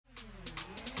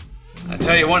I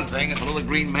tell you one thing, if a little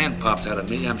green man pops out of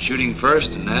me, I'm shooting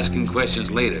first and asking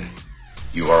questions later.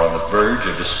 You are on the verge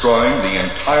of destroying the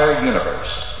entire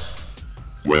universe.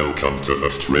 Welcome to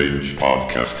the Strange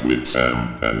Podcast with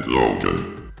Sam and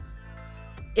Logan.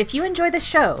 If you enjoy the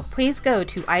show, please go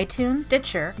to iTunes,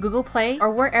 Stitcher, Google Play,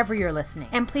 or wherever you're listening,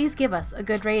 and please give us a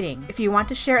good rating. If you want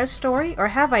to share a story or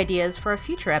have ideas for a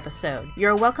future episode,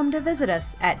 you're welcome to visit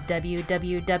us at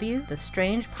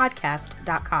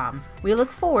www.thestrangepodcast.com. We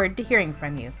look forward to hearing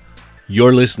from you.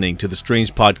 You're listening to The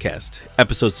Strange Podcast,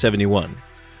 episode 71.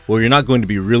 Well, you're not going to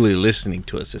be really listening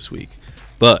to us this week,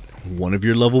 but one of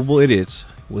your lovable idiots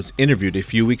was interviewed a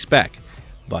few weeks back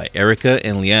by Erica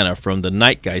and Liana from the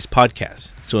Nightgeist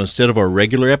podcast. So instead of our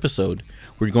regular episode,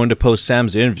 we're going to post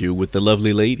Sam's interview with the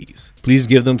lovely ladies. Please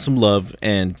give them some love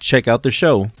and check out their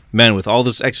show. Man, with all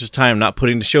this extra time not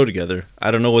putting the show together,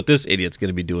 I don't know what this idiot's going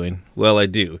to be doing. Well, I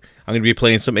do. I'm going to be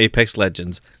playing some Apex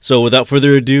Legends. So without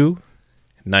further ado,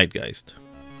 Nightgeist.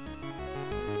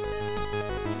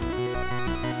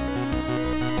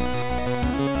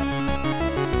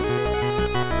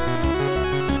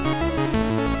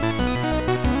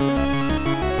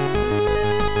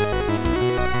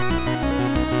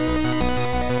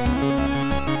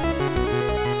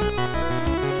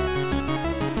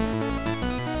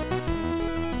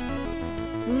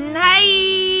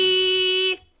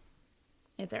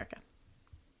 It's Erica.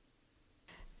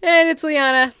 And it's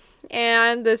Liana.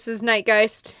 And this is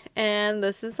Nightgeist. And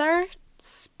this is our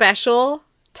special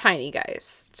Tiny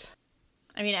Geist.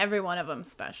 I mean, every one of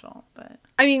them's special, but...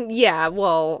 I mean, yeah,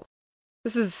 well,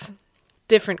 this is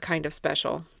different kind of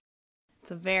special. It's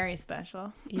a very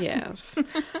special. Yes.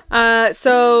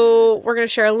 So we're going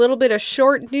to share a little bit of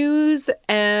short news,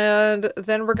 and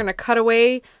then we're going to cut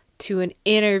away to an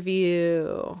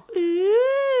interview.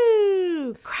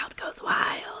 Ooh, crowd goes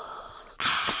wild.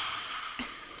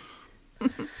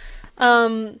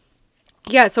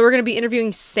 Yeah, so we're going to be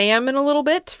interviewing Sam in a little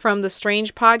bit from the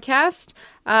Strange Podcast.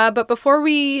 But before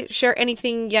we share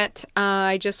anything yet,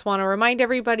 I just want to remind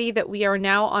everybody that we are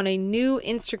now on a new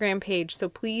Instagram page. So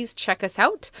please check us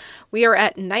out. We are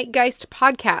at Nightgeist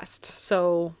Podcast.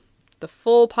 So the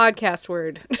full podcast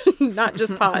word, not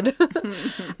just pod.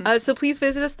 So please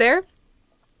visit us there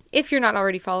if you're not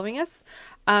already following us.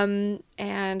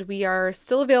 And we are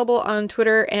still available on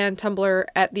Twitter and Tumblr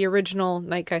at the original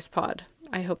Nightgeist Pod.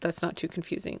 I hope that's not too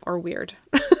confusing or weird.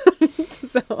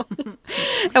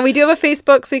 And we do have a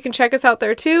Facebook, so you can check us out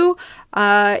there too.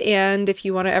 And if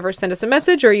you want to ever send us a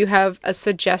message, or you have a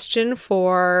suggestion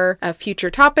for a future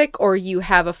topic, or you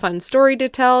have a fun story to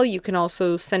tell, you can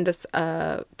also send us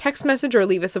a text message or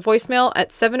leave us a voicemail at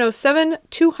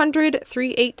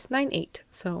 707-200-3898.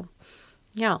 So,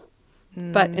 yeah.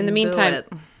 But in the meantime,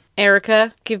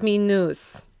 Erica, give me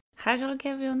news. I shall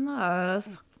give you news.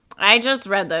 I just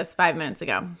read this 5 minutes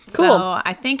ago. Cool. So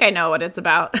I think I know what it's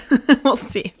about. We'll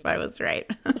see if I was right.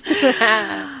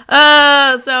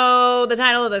 So the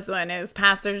title of this one is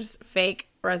Pastor's Fake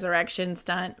Resurrection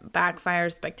Stunt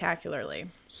Backfires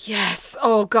Spectacularly. Yes.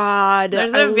 Oh, God.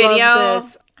 There's a video. Love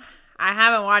this. I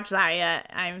haven't watched that yet.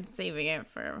 I'm saving it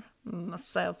for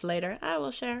myself later. I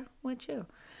will share with you.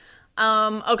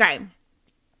 Okay.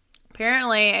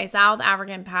 Apparently, a South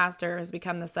African pastor has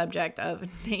become the subject of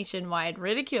nationwide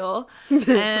ridicule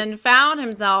and found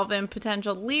himself in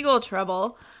potential legal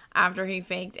trouble after he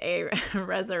faked a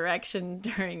resurrection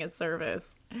during a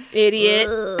service. Idiot.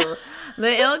 Ugh.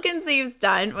 The ill-conceived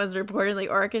stunt was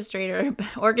reportedly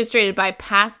orchestrated by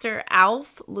Pastor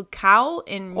Alf Lukau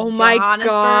in Johannesburg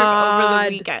over the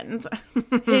weekend.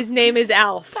 His name is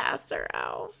Alf. Pastor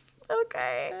Alf.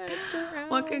 Okay. Pastor Alf.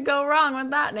 What could go wrong with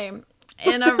that name?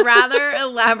 In a rather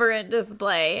elaborate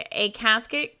display, a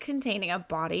casket containing a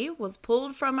body was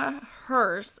pulled from a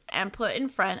hearse and put in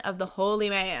front of the holy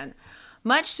man.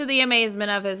 Much to the amazement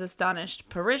of his astonished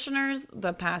parishioners,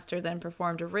 the pastor then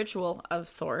performed a ritual of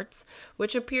sorts,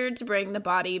 which appeared to bring the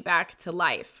body back to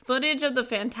life. Footage of the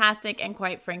fantastic and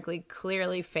quite frankly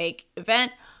clearly fake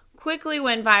event quickly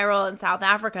went viral in South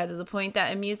Africa to the point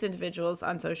that amused individuals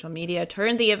on social media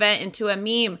turned the event into a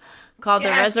meme called the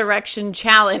Resurrection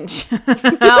Challenge.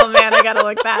 Oh man, I gotta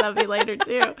look that up later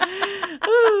too.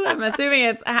 Ooh, I'm assuming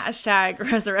it's hashtag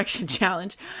Resurrection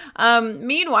Challenge.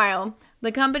 Meanwhile,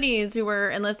 the companies who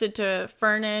were enlisted to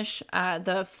furnish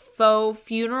the faux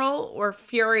funeral were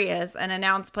furious and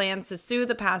announced plans to sue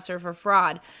the pastor for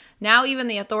fraud. Now even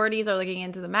the authorities are looking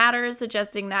into the matter,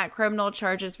 suggesting that criminal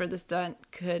charges for the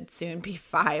stunt could soon be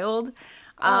filed.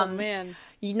 Oh, man.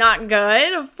 Not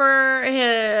good. For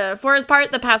his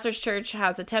part, the pastor's church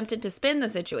has attempted to spin the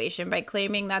situation by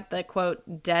claiming that the,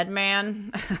 quote, dead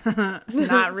man,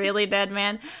 not really dead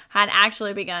man, had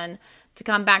actually begun to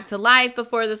come back to life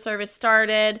before the service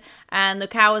started, and the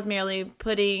cow was merely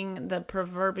putting the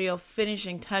proverbial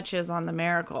finishing touches on the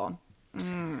miracle.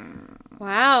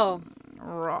 Wow.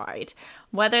 Right.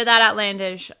 Whether that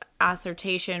outlandish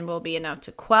assertion will be enough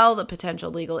to quell the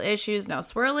potential legal issues now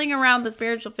swirling around the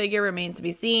spiritual figure remains to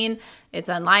be seen. It's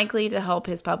unlikely to help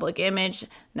his public image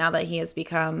now that he has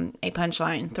become a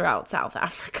punchline throughout South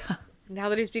Africa. Now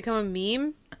that he's become a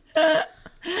meme?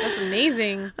 That's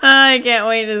amazing. I can't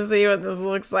wait to see what this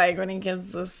looks like when he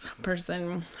gives this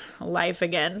person life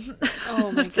again.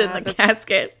 Oh my It's God. in the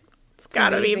casket. It's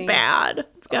gotta be amazing. bad.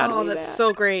 It's gotta be that's bad.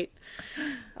 so great.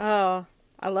 Oh,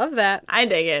 I love that. I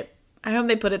dig it. I hope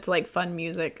they put it to like fun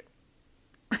music.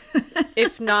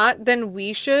 If not, then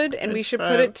we should, and we should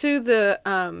put it to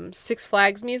the Six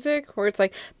Flags music, where it's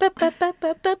like.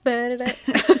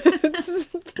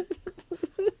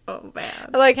 Oh man.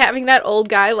 I like having that old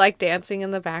guy like dancing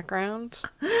in the background.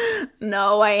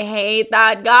 No, I hate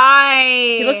that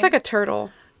guy. He looks like a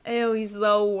turtle. Ew, he's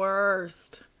the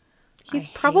worst. He's I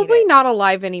hate probably it. not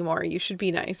alive anymore. You should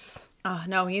be nice. Oh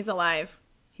no, he's alive.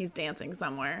 He's dancing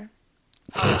somewhere.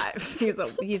 Alive.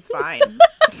 He's fine.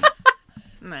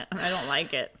 Nah, I don't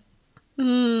like it.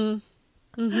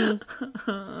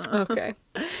 Okay.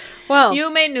 Well,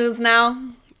 You made news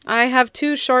now. I have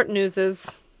 2 short newses.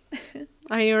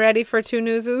 Are you ready for 2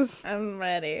 newses? I'm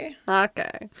ready.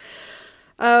 Okay.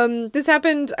 This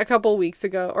happened a couple weeks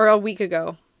ago, or a week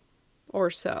ago,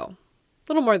 or so. A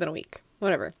little more than a week.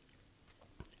 Whatever.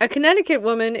 A Connecticut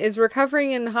woman is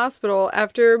recovering in hospital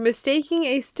after mistaking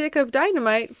a stick of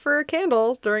dynamite for a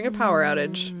candle during a power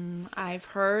outage. I've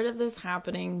heard of this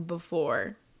happening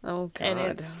before. Oh, God. And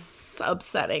it's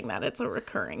upsetting that it's a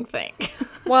recurring thing.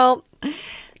 Well,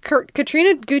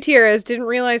 Katrina Gutierrez didn't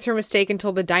realize her mistake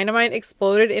until the dynamite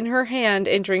exploded in her hand,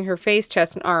 injuring her face,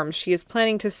 chest, and arms. She is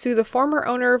planning to sue the former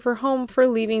owner of her home for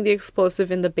leaving the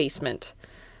explosive in the basement.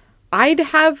 I'd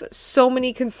have so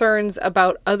many concerns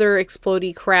about other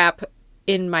explodey crap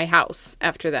in my house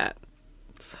after that.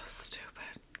 So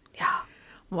stupid. Yeah.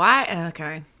 Why?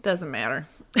 Okay. Doesn't matter.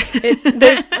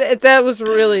 That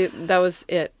was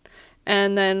it.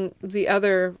 And then the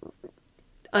other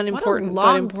unimportant, what a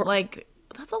long, but important. like,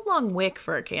 that's a long wick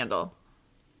for a candle.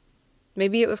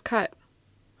 Maybe it was cut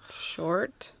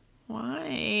short.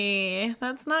 Why?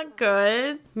 That's not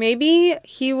good. Maybe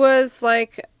he was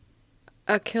like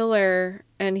a killer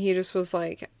and he just was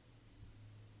like,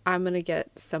 I'm gonna get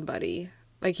somebody.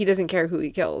 Like, he doesn't care who he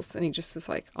kills, and he just is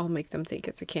like, I'll make them think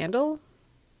it's a candle.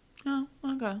 Oh,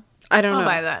 okay. I don't I'll know.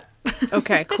 buy that.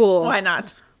 Okay, cool. Why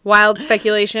not? Wild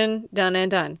speculation, done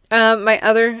and done. My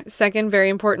other second very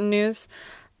important news.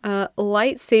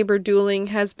 Lightsaber dueling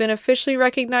has been officially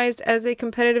recognized as a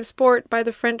competitive sport by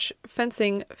the French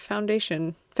Fencing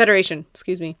Federation.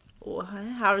 What?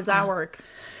 How does that work?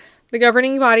 The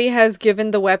governing body has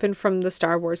given the weapon from the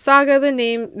Star Wars saga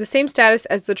the same status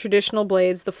as the traditional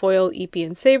blades, the foil, épée,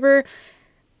 and saber.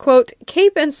 Quote,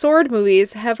 cape and sword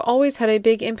movies have always had a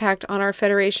big impact on our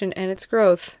Federation and its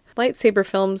growth. Lightsaber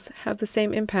films have the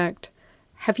same impact.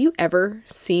 Have you ever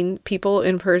seen people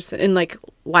in person, in like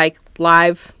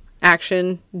live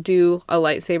action, do a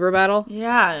lightsaber battle?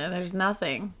 Yeah, there's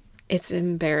nothing. It's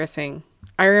embarrassing.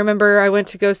 I remember I went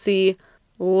to go see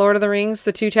Lord of the Rings,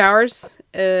 The Two Towers,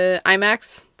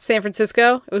 IMAX, San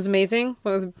Francisco. It was amazing.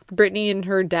 With Brittany and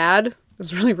her dad. It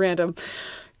was really random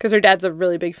because her dad's a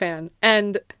really big fan.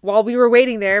 And while we were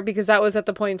waiting there, because that was at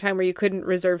the point in time where you couldn't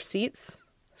reserve seats,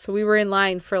 so we were in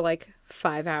line for like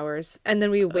 5 hours, and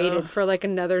then we waited for like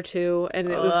another 2,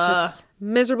 and it was just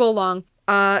miserable long.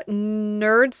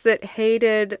 Nerds that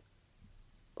hated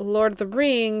Lord of the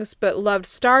Rings but loved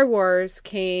Star Wars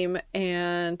came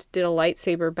and did a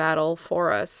lightsaber battle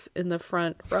for us in the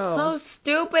front row. So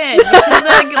stupid, because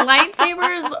like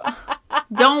lightsabers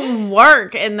don't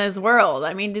work in this world.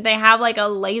 I mean, did they have like a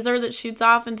laser that shoots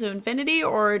off into infinity,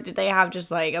 or did they have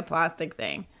just like a plastic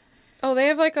thing? Oh, they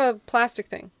have like a plastic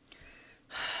thing.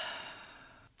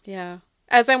 Yeah.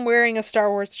 As I'm wearing a Star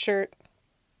Wars shirt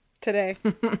today.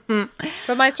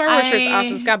 But my Star Wars shirt's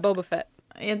awesome. It's got Boba Fett.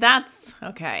 Yeah, that's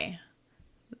okay.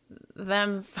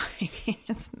 Them fighting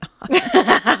is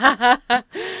not.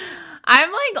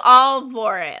 I'm like all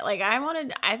for it. Like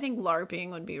I think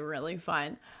LARPing would be really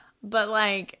fun. But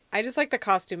like, I just like the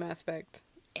costume aspect.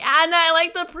 and I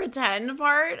like the pretend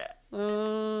part.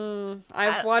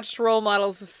 I've watched role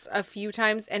models a few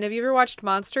times. And have you ever watched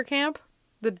Monster Camp?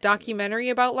 The documentary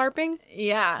about LARPing?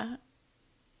 Yeah.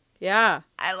 Yeah.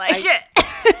 I like it.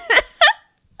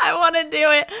 I want to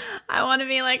do it. I want to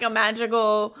be like a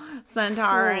magical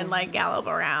centaur and like gallop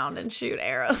around and shoot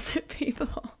arrows at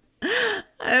people.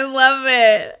 I love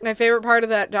it. My favorite part of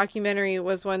that documentary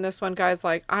was when this one guy's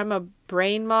like, I'm a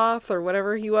brain moth or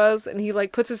whatever he was. And he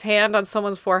like puts his hand on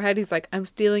someone's forehead. He's like, I'm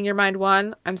stealing your mind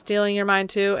 1. I'm stealing your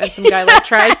mind 2. And some guy like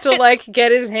tries to like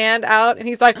get his hand out. And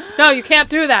he's like, no, you can't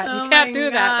do that. You can't do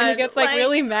that. And he gets like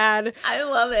really mad. I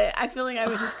love it. I feel like I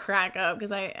would just crack up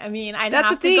because I mean, I'd That's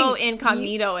have the to go thing.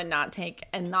 incognito and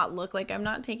not look like I'm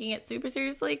not taking it super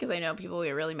seriously because I know people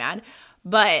get really mad.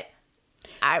 But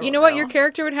you know what your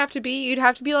character would have to be? You'd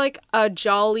have to be like a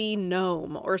jolly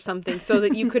gnome or something so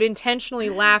that you could intentionally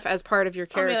laugh as part of your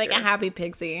character. I'd be like a happy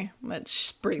pixie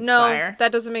that breathes no, fire.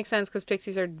 that doesn't make sense because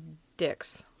pixies are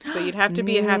dicks. So you'd have to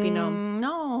be a happy gnome.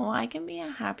 No, I can be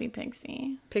a happy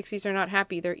pixie. Pixies are not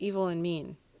happy. They're evil and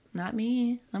mean. Not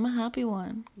me. I'm a happy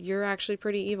one. You're actually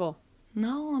pretty evil.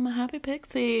 No, I'm a happy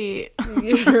pixie.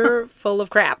 You're full of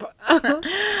crap.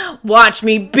 Watch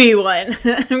me be one.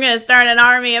 I'm going to start an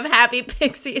army of happy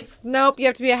pixies. Nope, you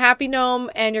have to be a happy gnome,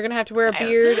 and you're going to have to wear a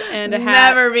beard and a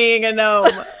hat. Never being a gnome.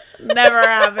 Never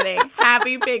happening.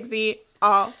 Happy pixie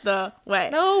all the way.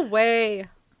 No way.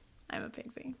 I'm a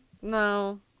pixie.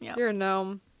 No. Yep. You're a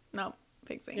gnome. No,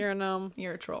 pixie. You're a gnome.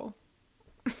 You're a troll.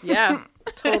 Yeah,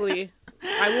 totally.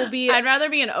 I'd rather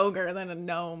be an ogre than a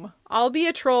gnome. I'll be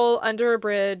a troll under a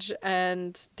bridge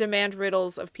and demand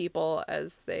riddles of people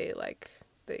as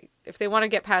if they want to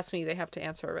get past me, they have to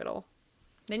answer a riddle.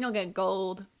 Then you'll get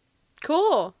gold.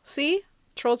 Cool. See?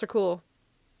 Trolls are cool.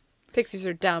 Pixies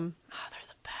are dumb. Oh, they're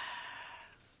the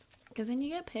best. Because then you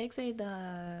get pixie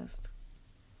dust.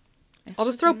 I'll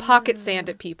just throw pocket sand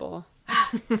at people.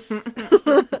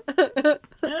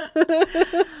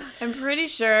 I'm pretty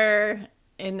sure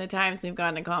in the times we've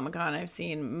gone to Comic-Con, I've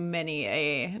seen many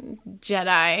a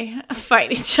Jedi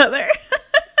fight each other.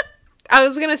 I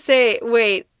was gonna say,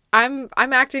 wait, I'm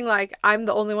acting like I'm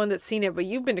the only one that's seen it, but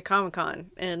you've been to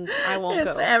Comic-Con, and I won't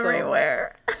go. It's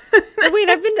everywhere. So. Wait,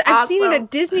 I've seen it awesome.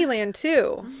 at Disneyland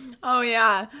too. Oh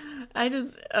yeah,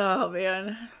 oh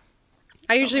man.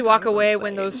 I usually walk away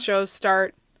when those shows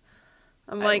start.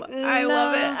 I'm like, I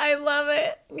love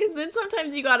it. Because then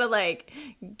sometimes you gotta like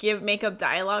make up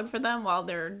dialogue for them while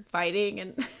they're fighting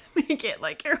and make it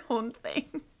like your own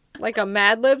thing. Like a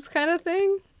Mad Libs kind of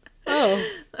thing. Oh,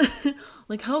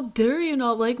 like how dare you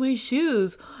not like my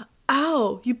shoes?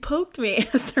 Ow, you poked me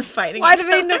as they're fighting. Why do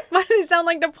they sound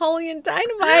like Napoleon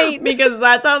Dynamite? Because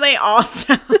that's how they all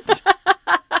sound.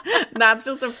 That's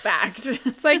just a fact.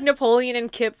 It's like Napoleon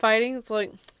and Kip fighting. It's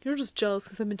like, you're just jealous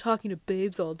because I've been talking to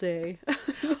babes all day.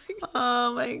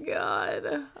 Oh my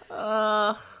god.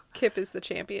 Kip is the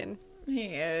champion. He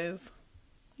is.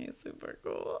 He's super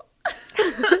cool.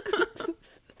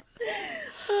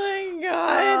 Oh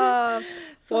my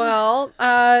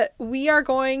god. We are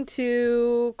going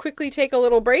to quickly take a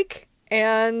little break,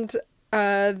 and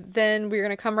then we're going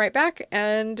to come right back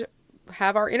and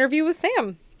have our interview with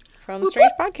Sam from the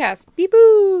Strange Podcast. Beep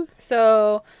boo.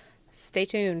 So stay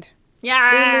tuned.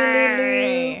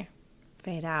 Yay!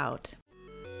 Fade out.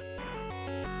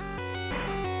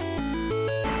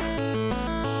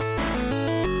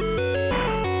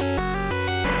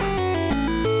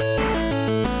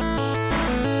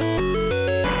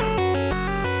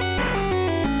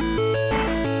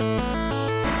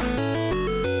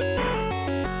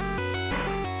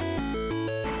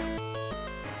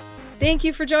 Thank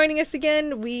you for joining us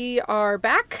again. We are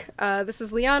back. This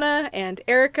is Liana and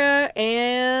Erica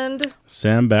and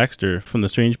Sam Baxter from the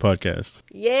Strange Podcast.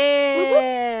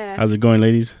 yeah. How's it going,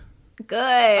 ladies?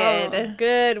 Good. Oh,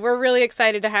 good. We're really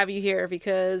excited to have you here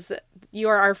because you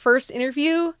are our first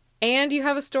interview and you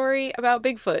have a story about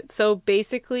Bigfoot. So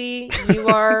basically, you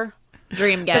are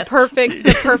Dream guest.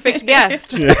 the perfect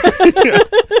guest. Yeah.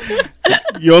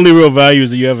 Your only real value is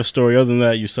that you have a story. Other than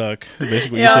that, you suck.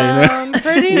 Basically, what you're saying now.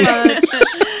 Pretty much.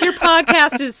 Your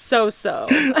podcast is so-so.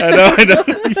 I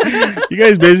know. You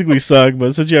guys basically suck,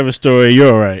 but since you have a story,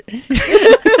 you're all right. Basically.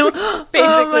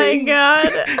 Oh my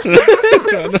god.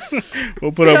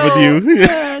 We'll put up with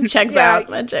you. Checks out.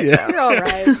 That checks out. You're all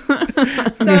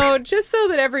right. So just so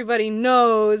that everybody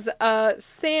knows,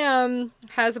 Sam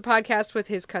has a podcast with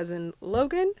his cousin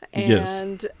Logan,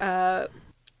 and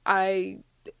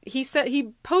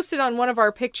he posted on one of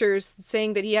our pictures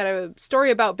saying that he had a story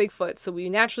about Bigfoot, so we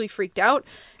naturally freaked out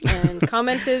and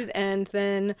commented, and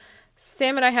then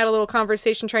Sam and I had a little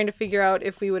conversation trying to figure out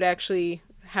if we would actually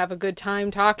have a good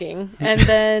time talking, and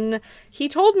then he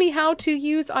told me how to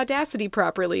use Audacity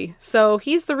properly, so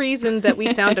he's the reason that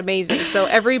we sound amazing. So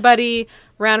everybody,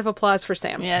 round of applause for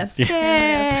Sam. Yes. Yay.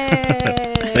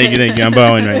 Thank you. I'm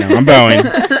bowing right now. I'm bowing.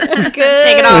 Good.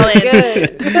 Take it all in.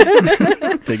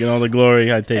 Good. Taking all the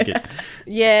glory. I take it.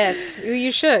 Yes,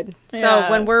 you should. Yeah.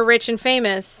 So when we're rich and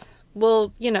famous,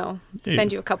 we'll,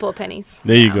 send you a couple of pennies.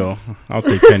 There you go. I'll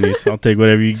take pennies. I'll take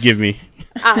whatever you give me.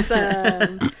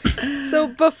 Awesome. So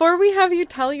before we have you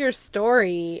tell your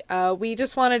story, we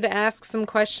just wanted to ask some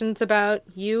questions about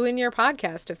you and your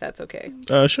podcast, if that's okay.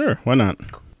 Sure. Why not?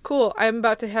 Cool. I'm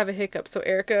about to have a hiccup, so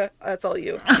Erica, that's all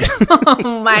you.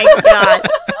 Oh my god.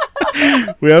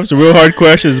 We have some real hard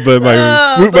questions, but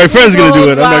my friend's gonna do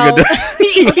it. I'm not gonna do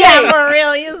it. Yeah, for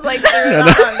real. He's like, threw it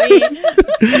on me.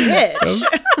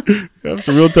 Bitch. We have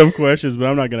some real tough questions, but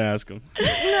I'm not gonna ask them.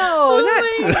 No, not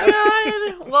my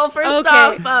god. Well, first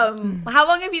off, how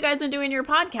long have you guys been doing your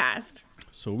podcast?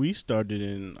 So we started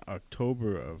in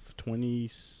October of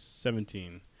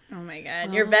 2017. Oh my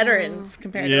god, you're veterans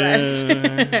compared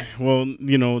to us. Well,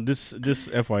 this just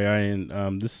FYI, and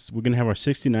we're gonna have our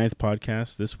 69th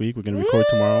podcast this week. We're gonna record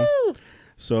tomorrow.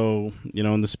 So,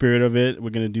 in the spirit of it, we're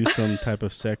gonna do some type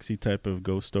of sexy type of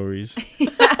ghost stories,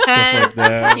 stuff like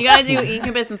that. You gotta do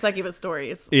incubus and succubus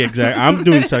stories. Yeah, exactly. I'm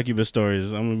doing succubus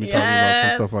stories. I'm gonna be talking about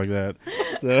some stuff like that.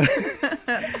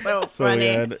 So funny.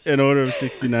 yeah, in order of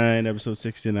 69, episode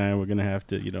 69, we're gonna have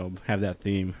to, have that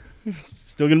theme. It's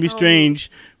still gonna be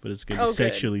strange, but it's gonna be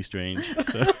sexually strange.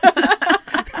 So.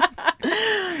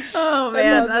 Oh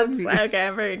man, that's okay.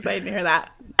 I'm very excited to hear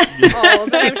that.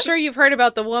 But I'm sure you've heard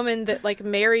about the woman that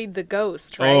married the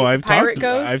ghost, right? Oh, I've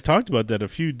talked about that a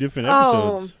few different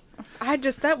episodes.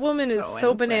 That woman is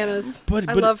so bananas. But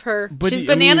I love her. She's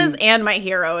bananas and my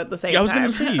hero at the same time. I was going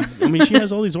to say, she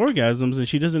has all these orgasms and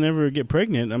she doesn't ever get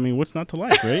pregnant. What's not to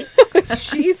like, right?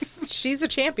 She's a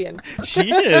champion.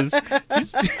 She is. She's got the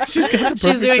perfect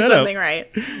She's doing setup. something right.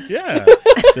 Yeah.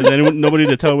 There's nobody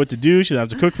to tell her what to do. She doesn't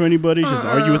have to cook for anybody. She doesn't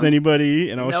argue with anybody.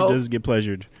 And all she does is get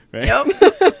pleasured. Right? Yep.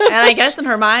 And I guess in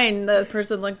her mind, the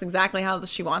person looks exactly how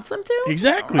she wants them to.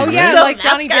 Exactly. Oh, yeah, so like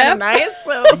Johnny Depp. Nice.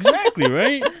 So. Exactly,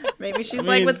 right? Maybe she's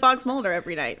with Fox Mulder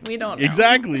every night. We don't know.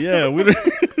 Exactly, yeah.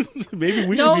 Maybe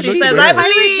we should be she looking says, at her.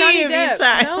 Pirate Johnny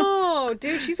Depp. No,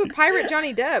 dude, she's with Pirate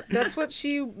Johnny Depp. That's what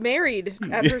she married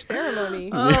at her ceremony.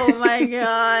 Oh my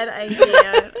god, I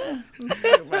can't. It's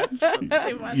too much. It's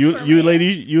too much You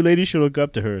ladies should look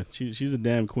up to her. She's a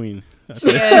damn queen. She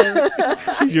is.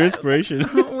 She's your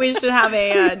inspiration. We should have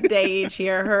a day each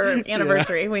year, her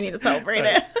anniversary. We need to celebrate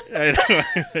it. I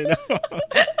know.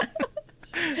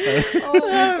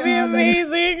 That would be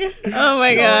amazing. Oh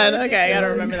my god. Okay, I gotta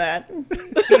remember that.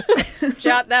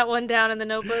 Jot that one down in the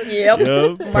notebook. Yep.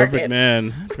 Perfect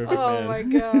man. Oh my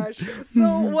gosh.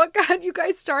 So what got you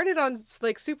guys started on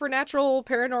supernatural,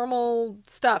 paranormal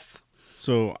stuff?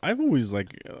 So I've always I've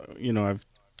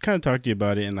kind of talked to you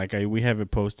about it, and we have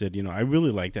it posted. I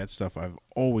really like that stuff. I've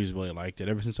always really liked it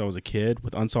ever since I was a kid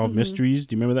with Unsolved Mysteries.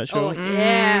 Do you remember that show? Oh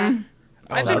yeah.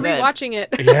 I've been rewatching it.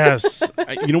 Yes.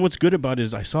 What's good about it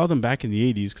is I saw them back in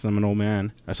the 80s because I'm an old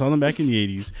man. I saw them back in the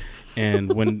 80s, and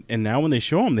now when they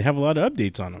show them, they have a lot of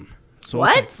updates on them. So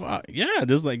what? Yeah,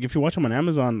 there's if you watch them on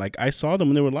Amazon, I saw them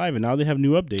when they were live, and now they have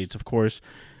new updates. Of course,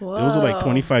 those were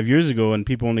 25 years ago, and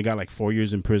people only got 4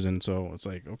 years in prison. So it's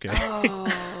okay. Oh,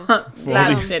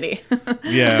 that's shitty.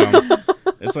 Yeah,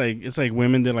 it's like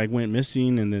women that went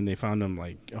missing, and then they found them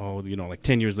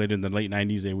 10 years later in the late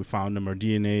 90s. They found them or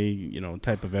DNA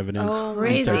type of evidence. Oh,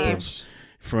 crazy. Type of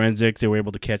forensics. They were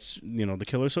able to catch the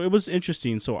killer. So it was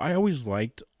interesting. So I always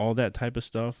liked all that type of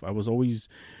stuff.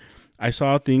 I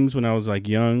saw things when I was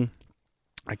young.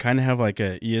 I kind of have a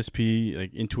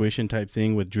ESP intuition type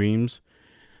thing with dreams.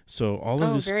 So all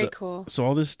of this very cool. So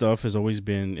all this stuff has always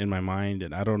been in my mind,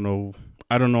 and I don't know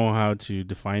how to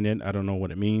define it. I don't know what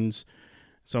it means.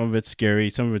 Some of it's scary,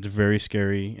 some of it's very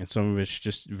scary, and some of it's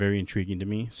just very intriguing to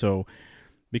me. So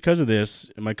because of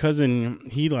this, my cousin,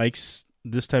 he likes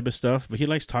this type of stuff, but he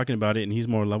likes talking about it, and he's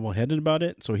more level-headed about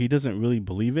it, so he doesn't really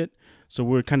believe it. So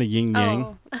we're kind of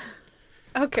yin-yang. Oh.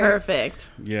 Okay. Perfect.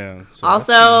 Yeah. So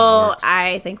also,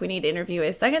 I think we need to interview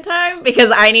a second time because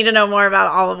I need to know more about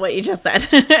all of what you just said.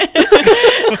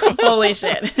 Holy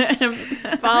shit.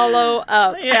 Follow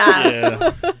up.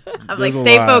 Yeah. I'm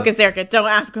stay focused, Erica. Don't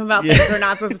ask him about things we're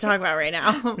not supposed to talk about right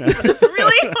now. But it's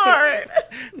really hard.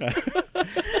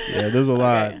 Yeah, there's a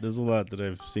lot. Okay. There's a lot that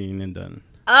I've seen and done.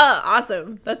 Oh,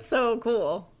 awesome. That's so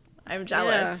cool. I'm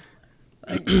jealous. Yeah.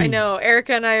 I know.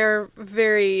 Erica and I are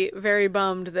very, very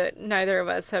bummed that neither of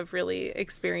us have really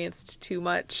experienced too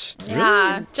much.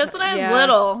 Yeah. Really? Just when I was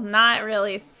little, not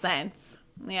really since.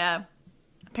 Yeah.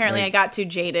 Apparently I got too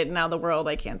jaded, and now the world,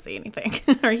 I can't see anything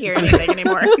or hear anything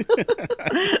anymore.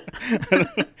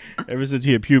 Ever since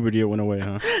you hit puberty, it went away,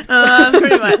 huh?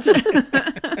 Pretty much.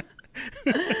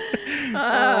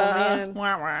 Oh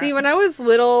man. See, when I was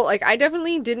little, I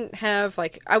definitely didn't have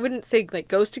I wouldn't say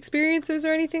ghost experiences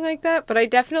or anything like that, but I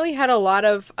definitely had a lot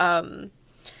of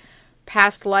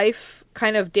past life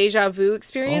kind of deja vu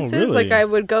experiences. really? Like I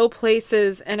would go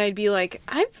places and I'd be like,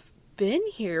 I've been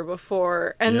here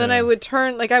before. And then I would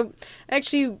turn, like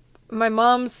my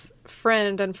mom's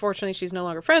friend, unfortunately she's no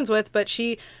longer friends with, but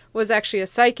she was actually a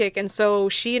psychic. And so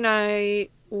she and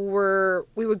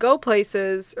we would go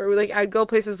places, or like I'd go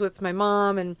places with my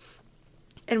mom, and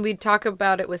we'd talk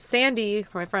about it with Sandy,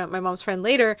 my mom's friend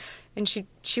later, and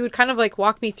she would kind of like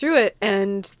walk me through it.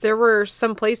 And there were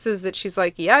some places that she's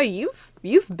like, yeah, you've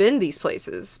been these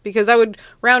places, because I would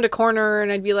round a corner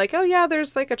and I'd be like, oh yeah,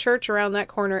 there's like a church around that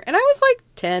corner, and I was like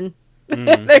 10.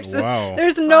 Wow.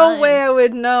 There's no way I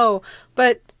would know,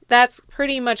 but that's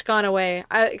pretty much gone away.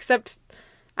 Except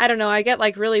I don't know, I get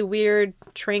like really weird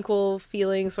tranquil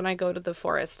feelings when I go to the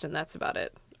forest, and that's about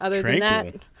it. Other than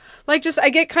that, like, just I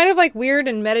get kind of like weird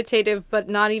and meditative, but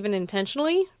not even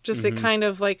intentionally. Just it kind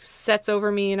of like sets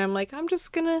over me, and I'm like, I'm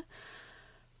just gonna,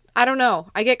 I don't know.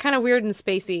 I get kind of weird and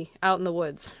spacey out in the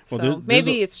woods. Well, so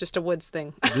maybe it's just a woods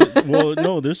thing. Well,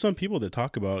 no, there's some people that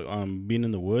talk about being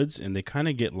in the woods, and they kind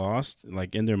of get lost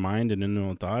like in their mind and in their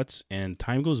own thoughts, and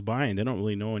time goes by and they don't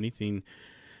really know anything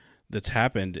that's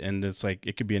happened, and it's like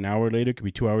it could be an hour later, it could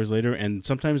be 2 hours later, and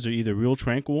sometimes they're either real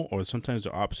tranquil or sometimes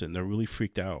they're opposite, and they're really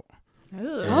freaked out.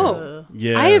 Oh,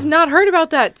 yeah. I have not heard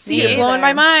about that. See, you're blowing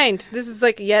my mind. This is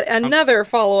like yet another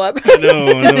follow-up.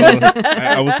 No.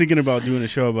 I was thinking about doing a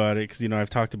show about it because, I've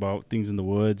talked about things in the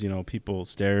woods, people,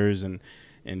 stairs, and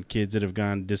kids that have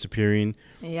gone disappearing.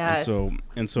 Yes.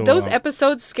 And so those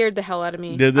episodes scared the hell out of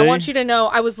me. Did they? I want you to know,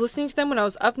 I was listening to them when I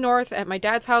was up north at my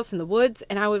dad's house in the woods,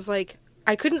 and I was like,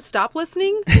 I couldn't stop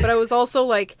listening, but I was also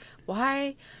like,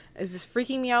 why is this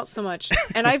freaking me out so much?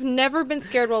 And I've never been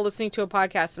scared while listening to a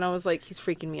podcast, and I was like, he's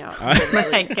freaking me out. I was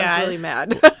really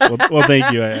mad. well,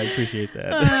 thank you. I appreciate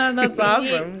that. That's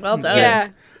awesome. Well done. Yeah.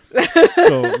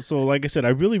 So like I said, I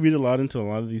really read a lot into a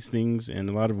lot of these things and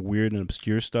a lot of weird and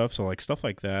obscure stuff. So like stuff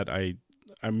like that,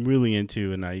 I'm really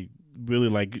into, and I really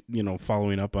like,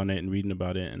 following up on it and reading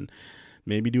about it, and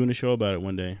maybe doing a show about it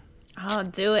one day. Oh,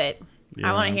 do it. Yeah,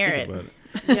 I want to hear it.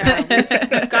 Yeah,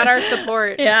 we've got our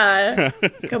support. Yeah,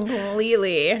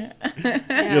 completely.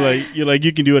 Yeah. You're like,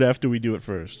 you can do it after we do it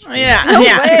first. Yeah. No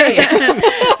yeah. way.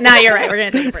 No, you're right. We're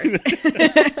going to take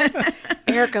it first.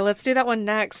 Erica, let's do that one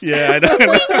next. Yeah, I know.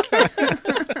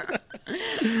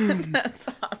 That's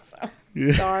awesome.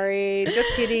 Yeah. Sorry, just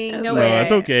kidding. No No, way.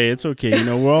 it's okay. It's okay.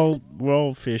 we're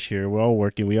all fish here. We're all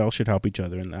working. We all should help each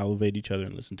other and elevate each other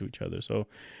and listen to each other. So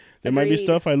there might be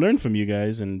stuff I learned from you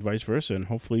guys and vice versa. And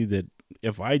hopefully that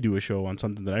if I do a show on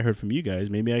something that I heard from you guys,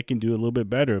 maybe I can do a little bit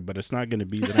better. But it's not going to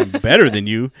be that I'm better than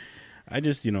you. I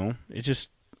just, it's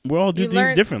just we all do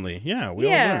things differently. Yeah, we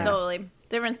all learn. Totally.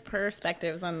 Different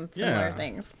perspectives on similar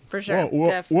things, for sure.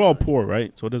 We're all poor,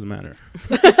 right? So it doesn't matter.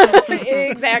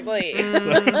 Exactly.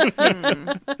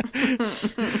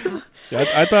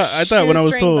 I thought when I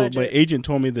was told, budget. my agent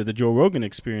told me that the Joe Rogan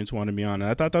Experience wanted me on,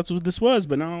 and I thought that's what this was,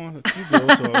 but now it's you, Joe,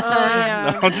 so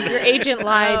Yeah. Your agent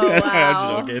lied. Oh,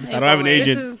 wow. I'm just joking. I don't have an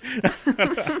agent.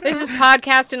 This is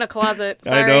podcast in a closet.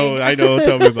 Sorry. I know.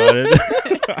 Tell me about it.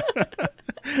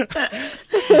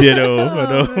 Ditto. I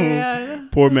know. Man.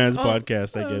 Poor man's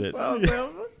podcast. I get it. Awesome.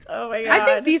 Oh my god. I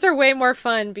think these are way more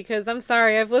fun because I'm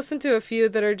sorry, I've listened to a few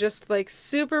that are just like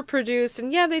super produced,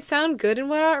 and yeah, they sound good and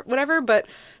whatever, but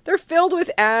they're filled with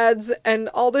ads and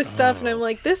all this stuff, and I'm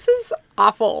like, this is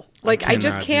awful. Like I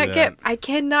just I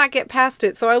cannot get past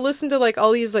it. So I listen to like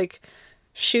all these like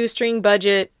shoestring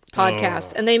budget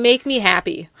podcasts, and they make me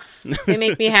happy. They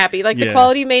make me happy. Like the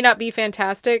quality may not be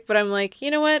fantastic, but I'm like,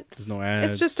 you know what? There's no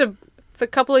ads. It's just a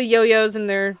couple of yo-yos in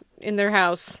their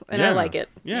house, and I like it.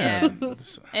 Yeah.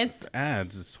 It's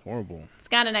ads. It's horrible. It's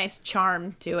got a nice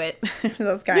charm to it.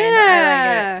 Those kind.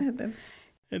 Yeah. I like it.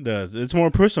 It does. It's more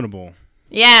personable.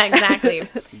 Yeah, exactly.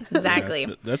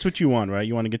 Exactly. That's what you want, right?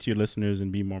 You want to get to your listeners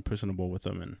and be more personable with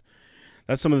them, and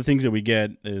that's some of the things that we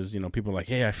get is, people are like,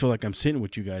 hey, I feel like I'm sitting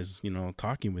with you guys,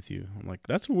 talking with you. I'm like,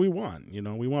 that's what we want.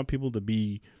 We want people to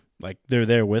be like they're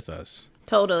there with us.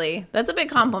 Totally. That's a big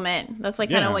compliment. That's like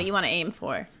kind of what you want to aim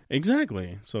for.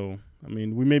 Exactly. So, I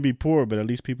mean, we may be poor, but at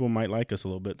least people might like us a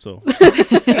little bit. So That's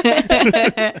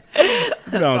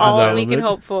all that we can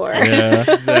hope for.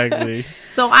 Yeah, exactly.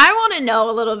 So I want to know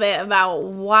a little bit about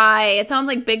why it sounds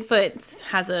like Bigfoot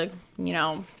has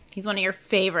he's one of your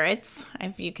favorites,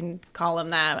 if you can call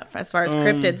him that, as far as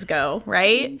cryptids go,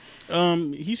 right?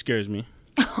 He scares me.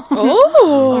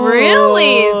 Oh,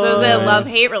 really? So is it a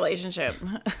love-hate relationship?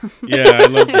 Yeah, I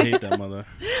love to hate that mother.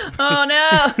 Oh,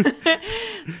 no.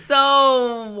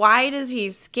 So why does he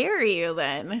scare you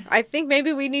then? I think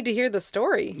maybe we need to hear the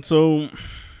story. So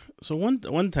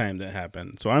one time that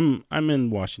happened. So I'm in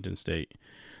Washington State.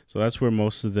 So that's where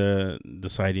most of the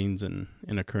sightings and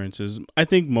occurrences, I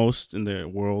think most in the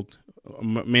world,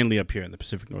 mainly up here in the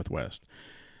Pacific Northwest.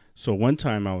 So one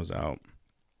time I was out,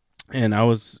 and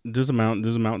there's a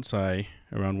mountainside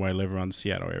around where I live, around the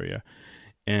Seattle area,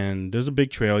 and there's a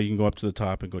big trail. You can go up to the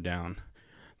top and go down.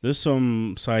 There's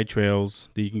some side trails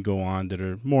that you can go on that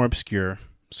are more obscure.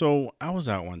 So I was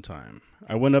out one time.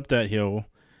 I went up that hill,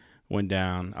 went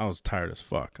down. I was tired as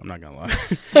fuck. I'm not gonna lie.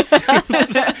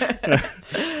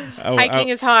 Hiking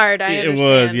is hard. I understand. It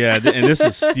was, yeah. And this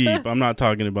is steep. I'm not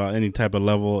talking about any type of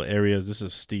level areas. This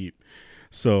is steep.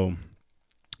 So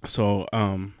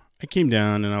I came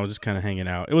down and I was just kind of hanging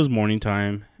out. It was morning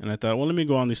time, and I thought, well, let me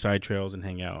go on these side trails and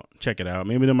hang out, check it out.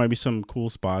 Maybe there might be some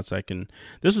cool spots I can.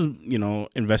 This is,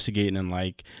 investigating and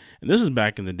like. And this is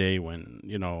back in the day when,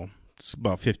 it's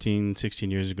about 15, 16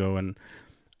 years ago, and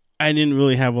I didn't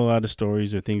really have a lot of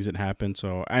stories or things that happened.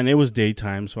 So, and it was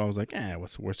daytime, so I was like,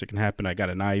 what's the worst that can happen? I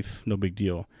got a knife, no big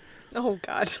deal. Oh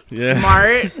God. Yeah.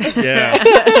 Smart. Yeah.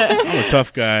 I'm a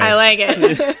tough guy. I like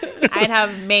it. I'd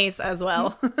have mace as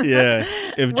well. Yeah.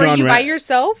 If Were you by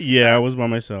yourself? Yeah, I was by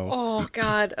myself. Oh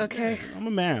God. Okay. I'm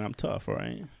a man. I'm tough. All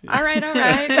right. All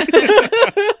right.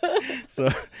 So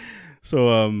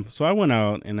I went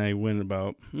out, and I went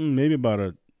about maybe about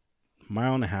a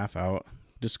mile and a half out,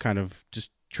 just kind of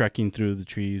just trekking through the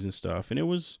trees and stuff, and it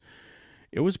was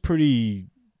pretty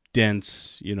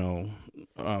dense,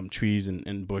 trees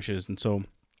and bushes, and so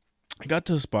I got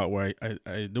to a spot where I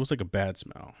there was like a bad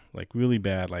smell, like really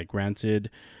bad, like rancid,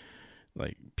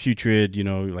 like putrid,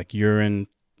 like urine,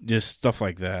 just stuff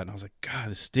like that. And I was like, God,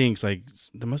 this stinks. Like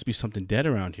there must be something dead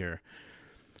around here.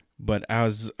 But I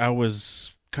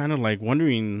was kind of like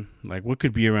wondering, like, what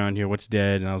could be around here, what's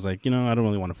dead. And I was like, I don't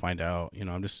really want to find out, maybe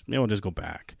I'll just go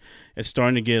back. It's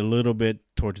starting to get a little bit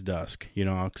towards dusk,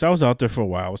 because I was out there for a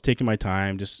while. I was taking my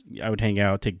time, I would hang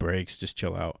out, take breaks, just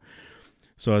chill out.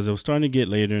 So as it was starting to get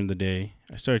later in the day,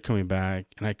 I started coming back,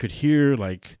 and I could hear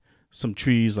like some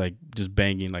trees like just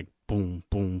banging, like boom,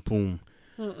 boom, boom.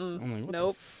 I'm like,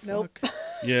 what the fuck?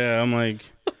 Yeah, I'm like,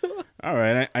 all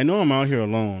right, I know I'm out here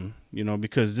alone,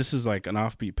 because this is like an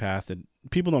offbeat path that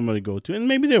people don't really go to, and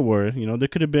maybe there were, there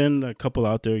could have been a couple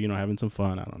out there, having some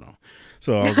fun. I don't know.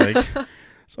 So I was like,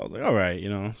 all right,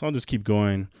 so I'll just keep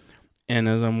going. And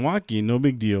as I'm walking, no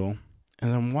big deal. As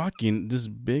I'm walking, this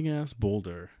big ass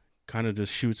boulder kind of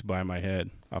just shoots by my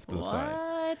head off to the side.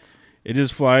 What? It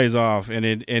just flies off, and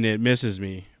it misses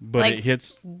me, but like, it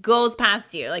hits, goes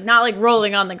past you, like not like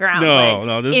rolling on the ground.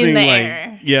 No, this thing, the like,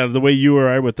 air. Yeah, the way you or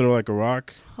I would throw like a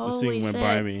rock. This Holy thing went shit.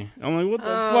 by me. I'm like, what the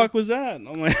fuck was that?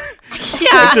 I'm like,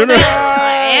 yeah,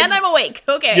 and I'm awake.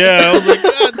 Okay. Yeah, I was like,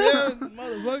 God damn,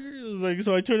 motherfucker. It was like,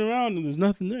 so I turn around and there's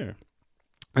nothing there,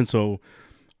 and so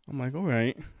I'm like, all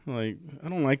right, like I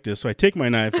don't like this. So I take my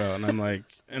knife out, and I'm like,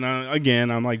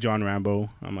 I'm like John Rambo.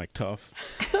 I'm like tough.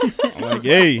 I'm like,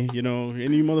 hey,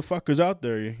 any motherfuckers out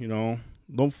there,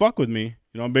 don't fuck with me.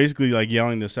 I'm basically like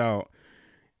yelling this out.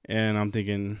 And I'm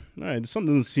thinking, all right,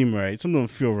 something doesn't seem right. Something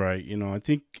doesn't feel right. I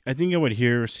think I would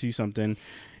hear or see something.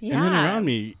 Yeah. And then around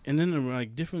me, and then there were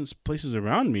like different places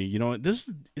around me.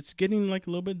 It's getting like a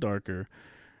little bit darker,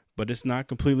 but it's not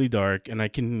completely dark. And I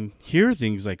can hear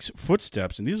things like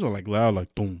footsteps. And these are like loud,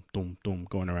 like boom, boom, boom,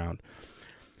 going around.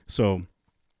 So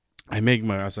I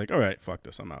was like, all right, fuck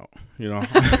this, I'm out.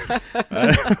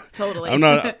 Totally. I'm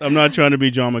not trying to be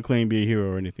John McClane, be a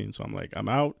hero or anything. So I'm like, I'm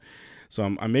out. So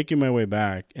I'm making my way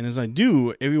back, and as I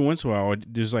do, every once in a while,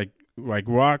 there's like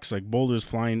rocks, like boulders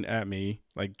flying at me,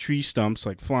 like tree stumps,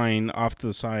 like flying off to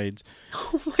the sides.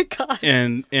 Oh my God!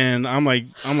 And I'm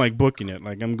like booking it,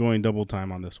 like I'm going double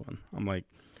time on this one. I'm like,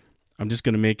 I'm just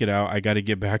gonna make it out. I got to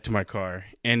get back to my car,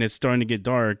 and it's starting to get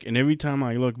dark. And every time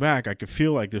I look back, I could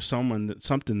feel like there's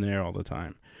something there all the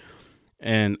time.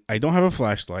 And I don't have a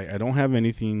flashlight. I don't have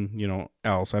anything,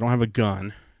 else. I don't have a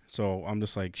gun. So I'm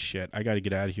just like, shit, I got to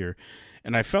get out of here.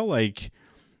 And I felt like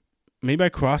maybe I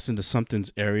crossed into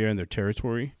something's area in their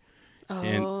territory.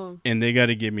 Oh. And they got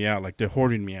to get me out. Like, they're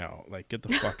hoarding me out. Like, get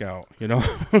the fuck out,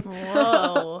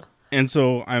 Whoa. And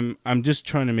so I'm just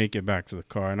trying to make it back to the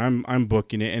car. And I'm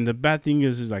booking it. And the bad thing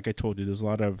is like I told you, there's a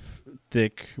lot of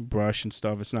thick brush and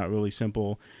stuff. It's not really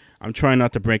simple. I'm trying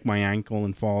not to break my ankle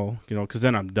and fall, because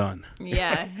then I'm done.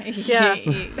 Yeah.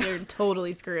 You're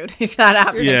totally screwed if that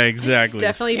happens. Yeah, exactly.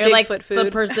 Definitely You're like Bigfoot food.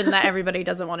 the person that everybody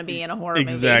doesn't want to be in a horror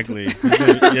movie. Exactly.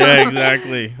 Yeah,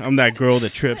 exactly. I'm that girl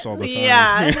that trips all the time.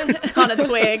 Yeah, on a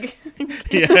twig.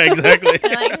 Yeah, exactly.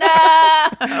 You're like, no.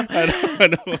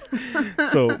 I know.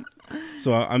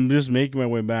 So I'm just making my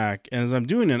way back, and as I'm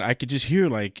doing it, I could just hear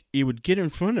like it would get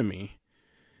in front of me.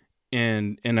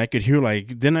 And I could hear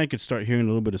then I could start hearing a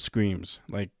little bit of screams,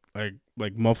 like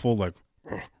muffled, like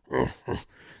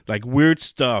like weird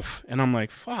stuff, and I'm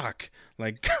like, fuck,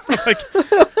 like,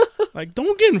 like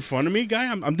don't get in front of me,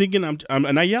 guy. I'm thinking,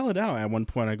 and I yell it out at one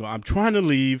point. I go, I'm trying to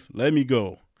leave, let me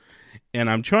go. And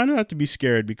I'm trying not to be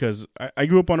scared because I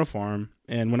grew up on a farm,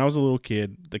 and when I was a little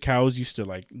kid, the cows used to,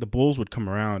 like, the bulls would come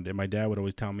around, and my dad would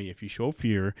always tell me, if you show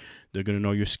fear, they're going to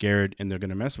know you're scared, and they're going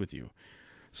to mess with you.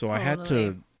 So I had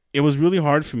to, it was really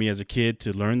hard for me as a kid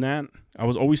to learn that. I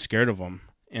was always scared of them.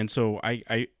 And so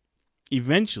I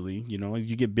eventually, you know,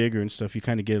 you get bigger and stuff, you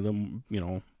kind of get a little, you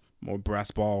know, more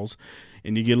brass balls,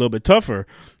 and you get a little bit tougher.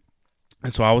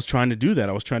 And so I was trying to do that.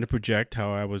 I was trying to project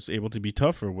how I was able to be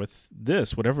tougher with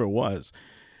this, whatever it was.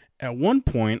 At one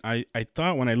point, I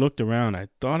thought, when I looked around, I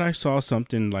thought I saw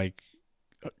something like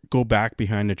go back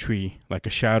behind a tree, like a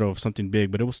shadow of something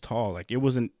big, but it was tall. Like, it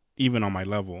wasn't even on my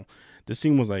level. This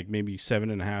thing was like maybe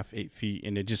 7.5, 8 feet,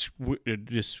 and it just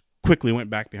quickly went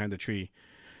back behind the tree.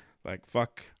 Like,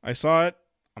 fuck, I saw it,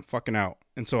 I'm fucking out.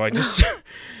 And so I just,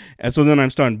 and so then I'm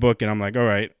starting booking. I'm like, all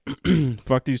right,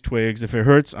 fuck these twigs. If it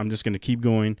hurts, I'm just going to keep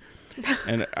going.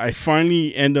 And I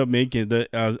finally end up making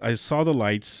I saw the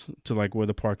lights to, like, where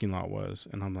the parking lot was.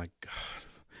 And I'm like, God.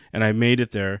 And I made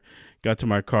it there, got to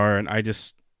my car, and I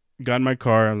just got in my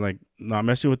car. I'm like, not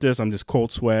messing with this. I'm just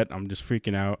cold sweat. I'm just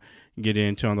freaking out. Get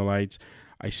in, turn on the lights.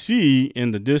 I see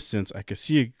in the distance, I could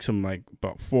see some, like,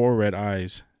 about 4 red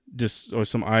eyes, or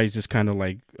some eyes just kind of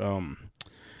like,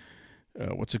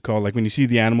 what's it called? Like when you see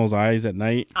the animal's eyes at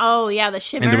night. Oh, yeah, the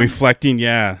shimmer. And they're reflecting,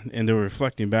 yeah. And they were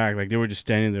reflecting back. Like, they were just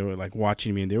standing there, like,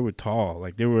 watching me. And they were tall.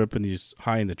 Like, they were up in these,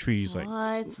 high in the trees, like,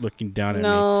 looking down at me.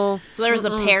 No. So there was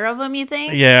a pair of them, you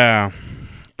think? Yeah.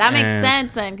 That makes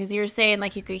sense then, because you were saying,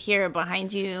 like, you could hear it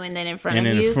behind you and then in front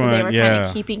of you. So they were kind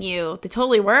of keeping you. They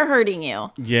totally were hurting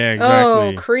you. Yeah, exactly.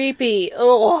 Oh, creepy.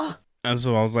 Oh. And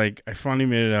so I was like, I finally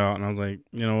made it out. And I was like,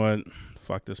 you know what?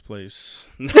 Fuck this place.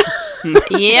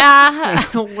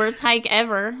 Yeah. Worst hike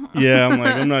ever. Yeah, I'm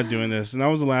like, I'm not doing this. And that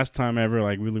was the last time I ever,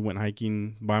 like, really went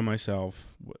hiking by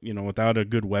myself, you know, without a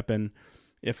good weapon,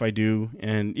 if I do.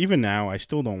 And even now, I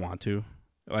still don't want to.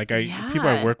 Like, people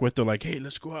I work with, they're like, hey,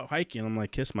 let's go out hiking. I'm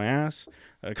like, kiss my ass.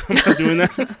 Like, I'm not doing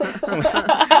that.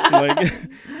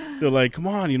 They're like, come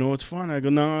on, you know, it's fun. I go,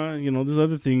 no, you know, there's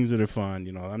other things that are fun.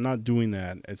 You know, I'm not doing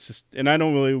that. It's just, and I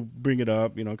don't really bring it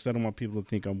up, you know, because I don't want people to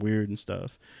think I'm weird and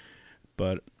stuff.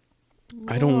 But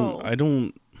I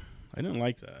didn't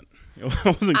like that. I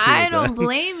wasn't cool I with don't that.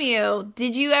 blame you.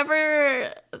 Did you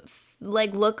ever,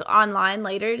 like, look online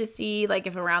later to see, like,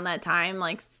 if around that time,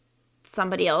 like,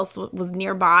 somebody else was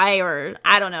nearby, or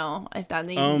I don't know if that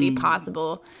would even be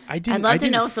possible. I'd love to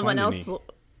know if someone else,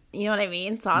 you know what I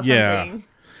mean, saw something.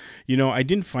 You know, I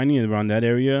didn't find any around that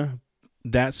area,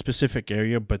 that specific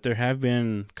area, but there have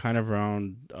been kind of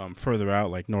around further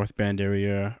out, like North Bend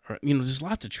area, or, you know, there's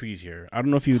lots of trees here. I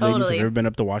don't know if you ladies have ever been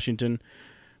up to Washington,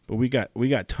 but we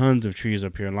got tons of trees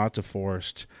up here and lots of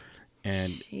forest,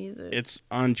 and it's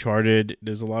uncharted.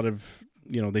 There's a lot of,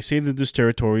 you know, they say that there's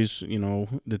territories, you know,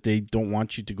 that they don't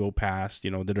want you to go past,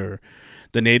 you know, that are,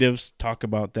 the natives talk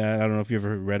about that. I don't know if you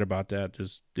ever read about that.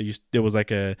 There was like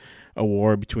a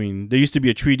war between, there used to be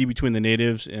a treaty between the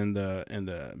natives and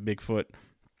the Bigfoot.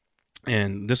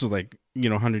 And this was like, you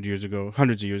know, hundreds of years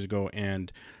ago.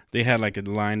 And they had like a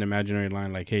line, imaginary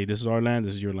line, like, hey, this is our land,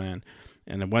 this is your land.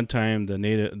 And at one time the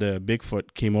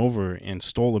Bigfoot came over and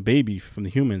stole a baby from the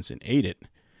humans and ate it,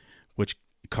 which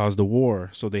caused a war.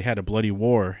 So they had a bloody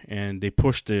war, and they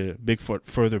pushed the Bigfoot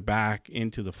further back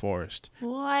into the forest.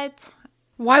 What?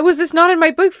 Why was this not in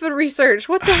my Bigfoot research?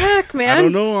 What the heck, man? I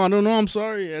don't know. I'm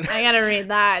sorry. I gotta read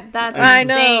that. That's I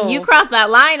insane. know. You crossed that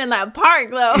line in that park,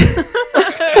 though.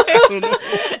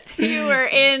 You were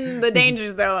in the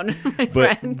danger zone, my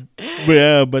friend.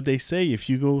 But they say if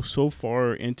you go so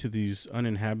far into these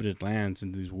uninhabited lands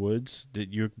and these woods,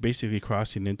 that you're basically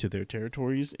crossing into their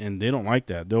territories, and they don't like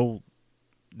that.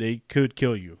 They could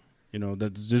kill you. You know,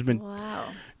 there's been. Wow.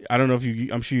 I don't know if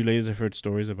I'm sure you ladies have heard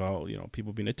stories about, you know,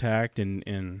 people being attacked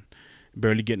and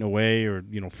barely getting away, or,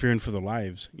 you know, fearing for their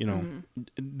lives. You know,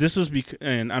 this was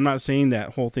and I'm not saying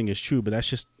that whole thing is true, but that's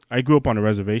just, I grew up on a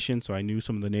reservation, so I knew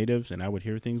some of the natives, and I would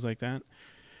hear things like that.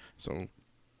 So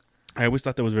I always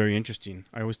thought that was very interesting.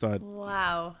 I always thought,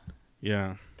 wow.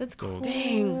 Yeah. That's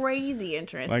crazy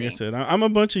interesting. Like I said, I'm a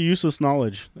bunch of useless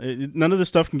knowledge. None of this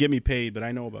stuff can get me paid, but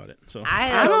I know about it. So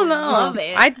I don't know. Love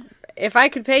it. If I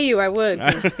could pay you, I would,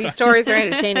 because these stories are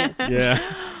entertaining. Yeah.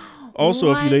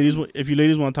 Also, if you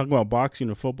ladies want to talk about boxing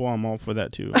or football, I'm all for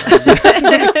that too. You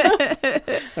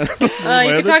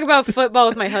can talk about football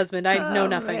with my husband. I know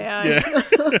nothing. Yeah.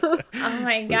 Oh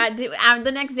my god!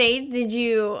 The next day, did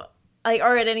you like,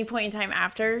 or at any point in time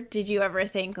after, did you ever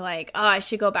think like, oh, I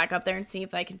should go back up there and see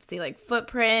if I can see like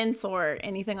footprints or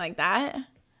anything like that?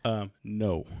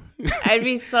 No. I'd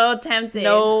be so tempted.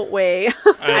 No way.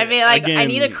 I'd be like, again, I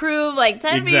need a crew of like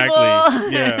 10 exactly.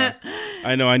 people. Yeah.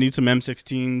 I know. I need some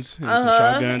M16s and some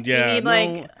shotguns. Yeah. You need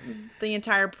like the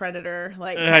entire Predator.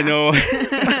 Like I know.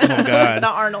 Oh God. The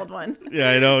Arnold one. Yeah,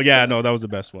 I know. Yeah, no, that was the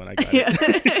best one. I got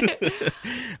it.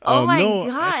 Oh my no,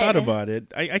 God. I thought about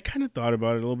it. I kind of thought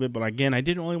about it a little bit, but again, I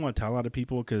didn't really want to tell a lot of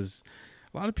people because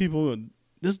a lot of people.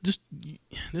 I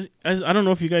don't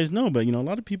know if you guys know, but a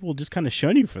lot of people just kind of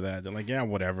shun you for that. They're like, yeah,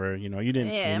 whatever, you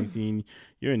didn't say anything,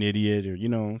 you're an idiot, or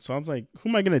So I was like, who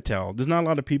am I gonna tell? There's not a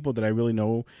lot of people that I really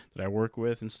know that I work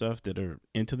with and stuff that are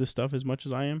into this stuff as much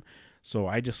as I am. So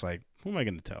I just like, who am I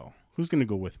gonna tell? Who's gonna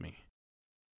go with me?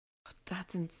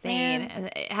 That's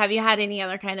insane. Have you had any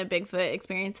other kind of Bigfoot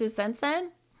experiences since then?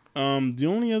 The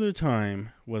only other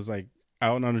time was like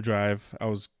out on a drive. I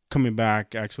was coming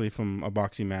back actually from a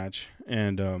boxing match,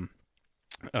 and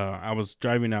I was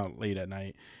driving out late at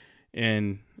night,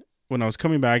 and when I was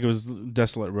coming back, it was a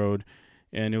desolate road,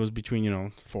 and it was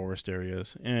between forest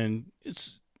areas, and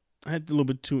I had a little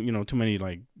bit too many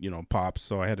like pops,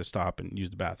 so I had to stop and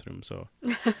use the bathroom. So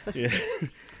yeah.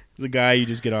 The guy, you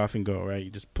just get off and go, right?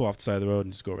 You just pull off the side of the road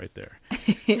and just go right there.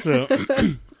 So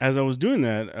as I was doing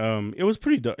that, it was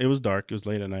it was dark. It was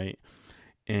late at night.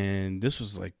 And this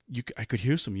was like, I could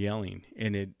hear some yelling,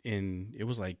 and it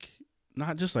was like,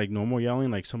 not just like normal yelling,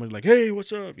 like somebody like, hey,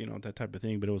 what's up? That type of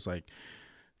thing. But it was like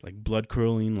blood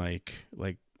curdling, like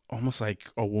almost like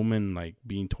a woman like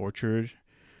being tortured.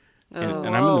 And I'm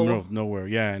in the middle of nowhere,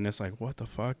 yeah, and it's like, what the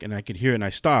fuck? And I could hear it, and I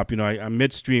stopped. I'm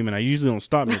midstream, and I usually don't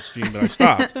stop midstream, but I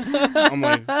stopped. I'm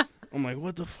like,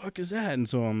 what the fuck is that? And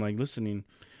so I'm like listening,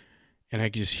 and I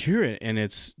could just hear it, and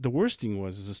the worst thing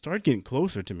was it started getting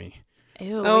closer to me.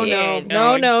 Ew, oh weird.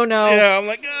 No. Yeah, I'm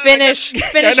like, finish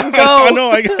and go. I know.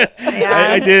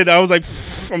 I did. I was like,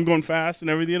 I'm going fast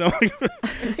and everything.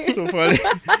 So funny.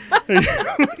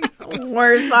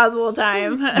 Worst possible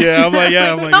time. Yeah, I'm like,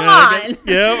 Come on.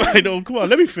 I know. Come on,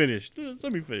 let me finish.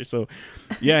 So,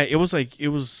 yeah, it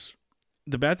was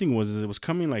the bad thing was it was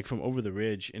coming like from over the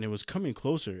ridge, and it was coming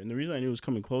closer. And the reason I knew it was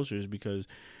coming closer is because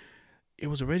it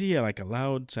was already like a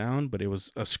loud sound, but it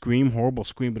was a horrible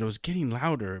scream, but it was getting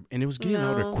louder, and it was getting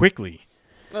louder quickly.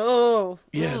 Oh.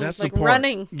 Yeah, that's like the part.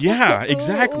 Running. Yeah,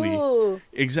 exactly.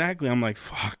 Exactly. I'm like,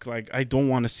 fuck, like I don't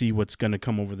want to see what's going to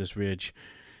come over this ridge.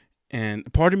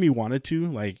 And part of me wanted to,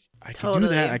 like, I could do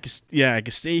that. I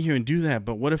could stay here and do that,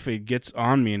 but what if it gets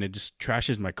on me and it just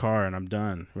trashes my car and I'm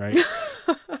done, right?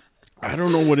 I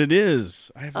don't know what it is.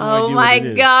 I have no idea what it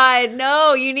is. Oh my God.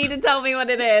 No, you need to tell me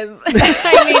what it is.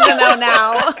 I need to know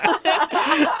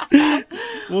now.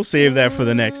 We'll save that for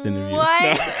the next interview.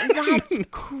 What? That's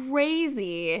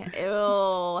crazy.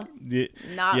 Ew.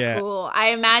 Not cool.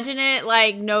 I imagine it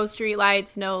like no street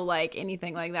lights, no like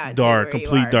anything like that. Dark,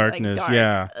 complete darkness. Like,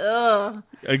 dark. Yeah. Ugh.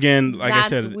 Again, like I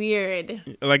said. That's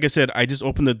weird. Like I said, I just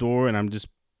opened the door and I'm just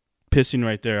pissing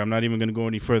right there. I'm not even going to go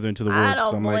any further into the woods.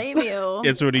 I don't blame you.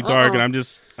 It's already dark, and I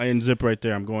unzip right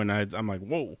there. I'm like,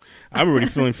 whoa. I'm already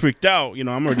feeling freaked out.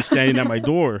 I'm already standing at my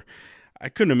door. I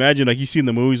couldn't imagine, like you see in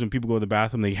the movies when people go to the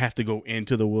bathroom, they have to go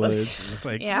into the woods. It's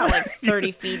like, yeah, like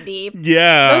 30 feet deep.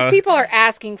 Yeah. Those people are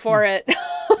asking for it.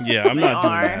 Yeah, I'm not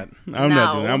doing that. I'm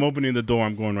not doing that. I'm opening the door.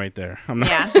 I'm going right there. I'm not.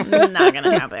 Yeah, not going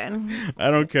to happen. I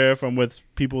don't care if I'm with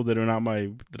people that are not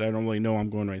that I don't really know.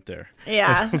 I'm going right there.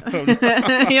 Yeah.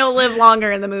 You'll live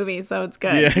longer in the movie, so it's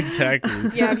good. Yeah, exactly.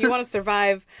 Yeah, if you want to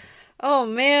survive. Oh,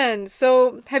 man.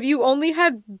 So have you only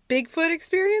had Bigfoot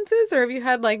experiences, or have you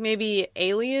had like maybe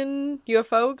alien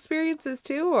UFO experiences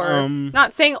too? Or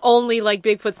not saying only like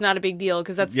Bigfoot's not a big deal,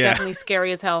 because that's definitely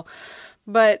scary as hell.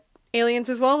 But aliens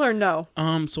as well, or no?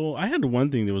 So I had one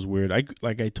thing that was weird.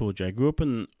 Like I told you, I grew up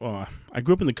in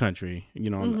the country,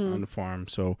 on the farm.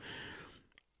 So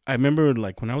I remember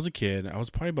like when I was a kid, I was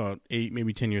probably about 8,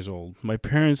 maybe 10 years old. My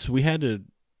parents, we had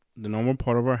the normal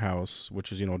part of our house,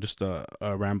 which was just a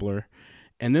rambler,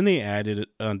 and then they added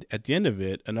at the end of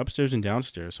it an upstairs and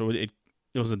downstairs. So it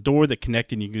was a door that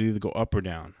connected, and you could either go up or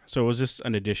down. So it was just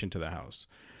an addition to the house.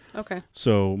 Okay.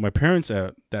 So my parents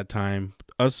at that time,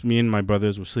 me and my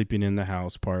brothers were sleeping in the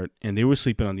house part, and they were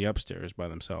sleeping on the upstairs by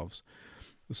themselves.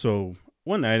 So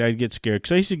one night I'd get scared,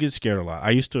 because I used to get scared a lot.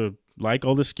 I used to like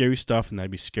all this scary stuff, and I'd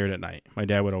be scared at night. My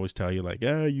dad would always tell you, like,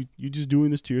 you just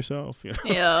doing this to yourself.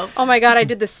 Yeah. Oh my God, I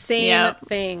did the same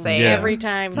thing every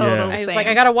time. Totally I was like,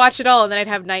 I gotta watch it all, and then I'd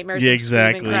have nightmares. Yeah,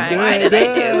 exactly. Why did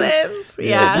I do this?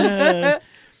 Yeah.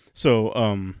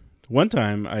 So one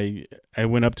time I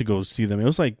went up to go see them. It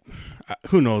was like,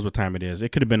 who knows what time it is.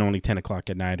 It could have been only 10 o'clock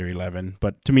at night or 11.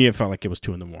 But to me, it felt like it was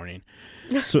 2 in the morning.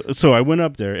 So I went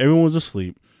up there. Everyone was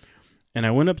asleep. And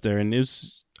I went up there, and it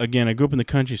was, again, I grew up in the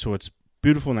country, so it's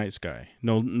beautiful night sky.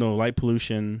 No light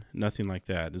pollution, nothing like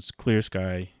that. It's clear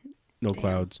sky, no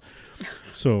clouds.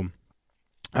 So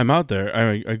I'm out there.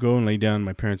 I go and lay down in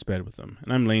my parents' bed with them.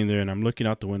 And I'm laying there, and I'm looking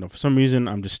out the window. For some reason,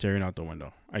 I'm just staring out the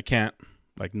window. I can't,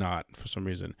 not for some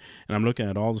reason. And I'm looking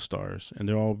at all the stars, and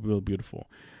they're all real beautiful.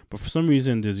 But for some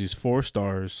reason, there's these 4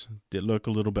 stars that look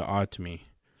a little bit odd to me.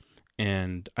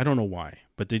 And I don't know why,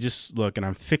 but they just look, and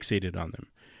I'm fixated on them.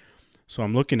 So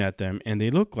I'm looking at them, and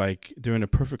they look like they're in a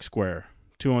perfect square,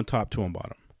 2 on top, 2 on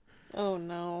bottom. Oh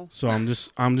no! So I'm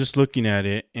just looking at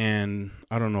it, and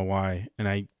I don't know why, and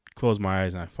I close my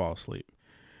eyes and I fall asleep.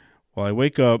 Well, I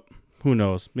wake up. Who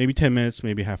knows? Maybe 10 minutes,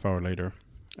 maybe half hour later,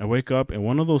 I wake up, and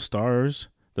one of those stars,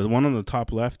 the one on the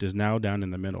top left, is now down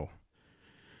in the middle.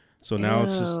 So now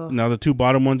it's just the 2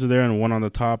 bottom ones are there, and one on the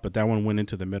top, but that one went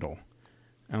into the middle.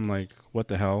 I'm like, what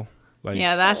the hell? Like,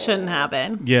 yeah, that shouldn't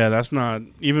happen. Yeah, that's not,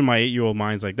 even my 8-year-old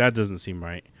mind's like, that doesn't seem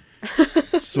right.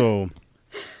 So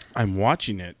I'm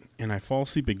watching it, and I fall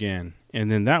asleep again.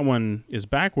 And then that one is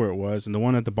back where it was, and the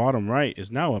one at the bottom right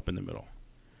is now up in the middle.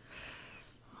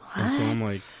 What? And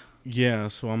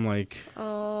so I'm like,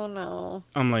 oh no.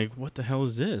 I'm like, what the hell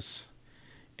is this?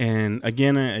 And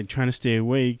again, I'm trying to stay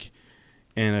awake.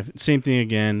 And same thing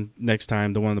again, next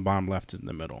time, the one on the bottom left is in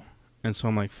the middle. And so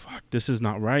I'm like, fuck, this is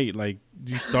not right. Like,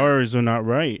 these stars are not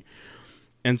right.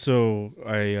 And so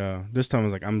this time I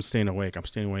was like, I'm staying awake.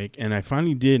 And I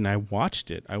finally did, and I watched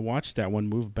it. I watched that one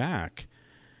move back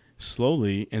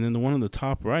slowly, and then the one on the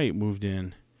top right moved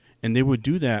in. And they would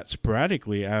do that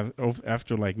sporadically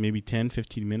after like maybe 10,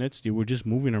 15 minutes. They were just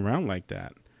moving around like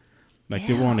that. Like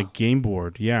they were on a game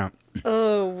board. Yeah.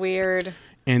 Oh, weird.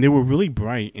 And they were really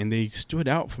bright, and they stood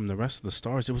out from the rest of the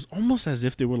stars. It was almost as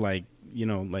if they were like,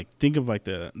 think of like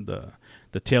the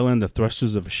tail end, the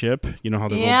thrusters of a ship. You know how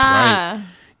they're all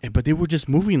bright. But they were just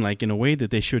moving like in a way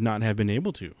that they should not have been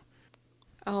able to.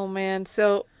 Oh man,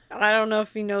 so I don't know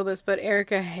if you know this, but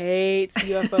Erica hates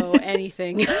UFO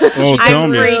anything. Oh, tell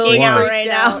me. I'm freaking out Why? right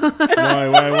now.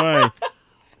 Why?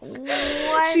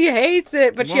 What? She hates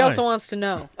it, but she Why? also wants to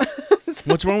know.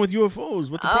 What's wrong with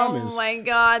UFOs? What the problem is? Oh my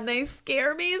god, they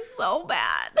scare me so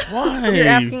bad. Why? You're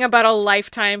asking about a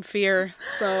lifetime fear,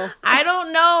 so I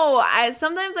don't know.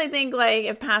 Sometimes I think like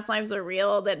if past lives are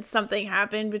real, that something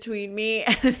happened between me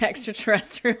and an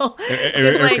extraterrestrial.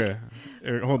 Erica,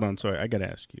 hold on. Sorry, I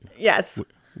gotta ask you. Yes.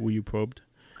 Were you probed?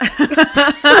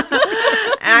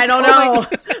 I don't know.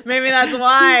 Maybe that's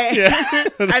why. Yeah.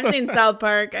 I've seen South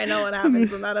Park. I know what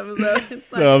happens in that episode.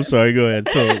 No, I'm sorry. Go ahead.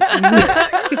 So,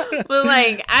 but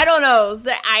like, I don't know.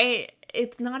 So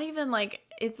it's not even like,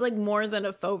 it's like more than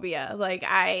a phobia. Like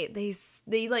they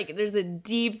like, there's a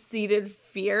deep seated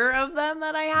fear of them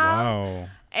that I have. Wow.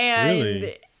 And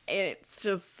really? It's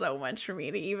just so much for me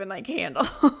to even like handle.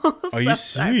 Are you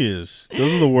serious?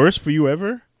 Those are the worst for you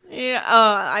ever? Yeah.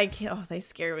 I can't. Oh, they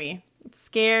scare me.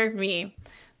 Scare me.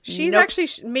 She's actually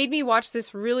made me watch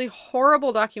this really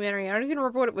horrible documentary. I don't even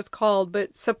remember what it was called,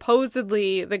 but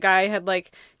supposedly the guy had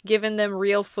like given them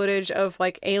real footage of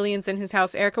like aliens in his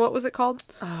house. Erica, what was it called?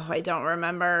 Oh, I don't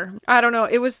remember. I don't know.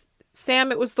 It was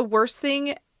Sam. It was the worst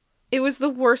thing. It was the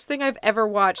worst thing I've ever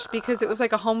watched because it was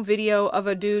like a home video of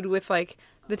a dude with like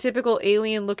the typical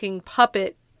alien looking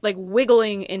puppet like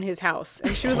wiggling in his house.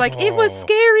 And she was like, it was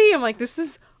scary. I'm like, this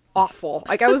is awful.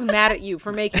 Like, I was mad at you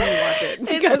for making me watch it.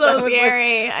 It's so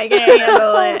scary. Like, I can't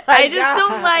handle it. I just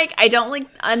don't like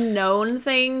unknown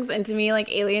things. And to me, like,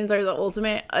 aliens are the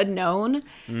ultimate unknown.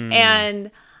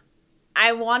 And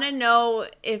I want to know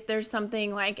if there's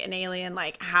something like an alien,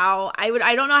 like how I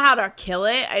don't know how to kill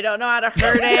it. I don't know how to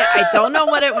hurt it. I don't know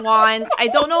what it wants. I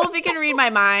don't know if it can read my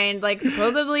mind. Like,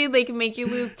 supposedly they can make you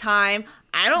lose time.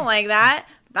 I don't like that.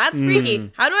 That's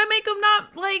freaky. How do I make them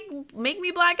not, like, make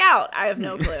me black out? I have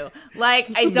no clue.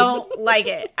 Like, I don't like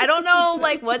it. I don't know,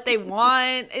 like, what they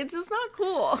want. It's just not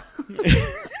cool.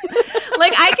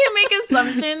 Like, I can make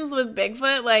assumptions with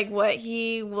Bigfoot, like, what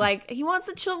he wants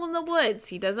to chill in the woods.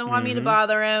 He doesn't want me to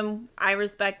bother him. I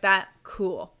respect that.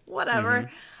 Cool. Whatever.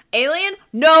 Alien?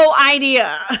 No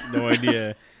idea. No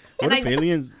idea. What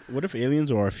if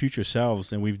aliens are our future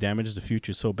selves and we've damaged the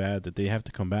future so bad that they have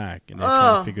to come back and they're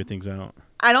trying to figure things out?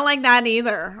 I don't like that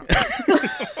either.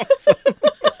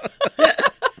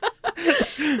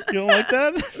 You don't like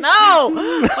that? No!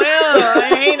 Ew,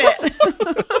 I hate it.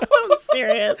 I'm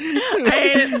serious. I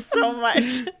hate it so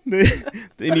much.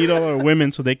 They need all our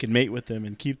women so they can mate with them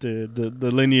and keep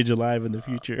the lineage alive in the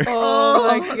future. Oh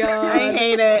my god. I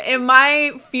hate it. If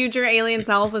my future alien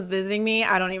self was visiting me,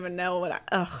 I don't even know what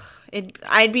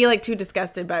I'd be like too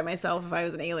disgusted by myself if I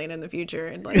was an alien in the future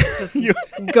and like just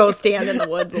go stand in the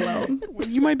woods alone.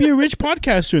 You might be a rich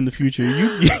podcaster in the future. You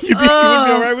would be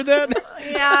all right with that?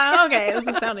 Yeah, okay, this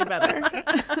is sounding better.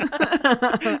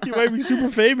 You might be super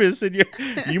famous and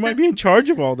you might be in charge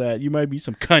of all that. You might be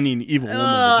some cunning evil woman.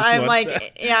 I'm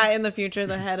like, in the future,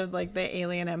 the head of like the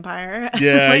alien empire.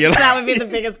 Yeah, like, that would be the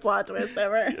biggest plot twist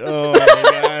ever. Oh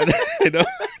my god!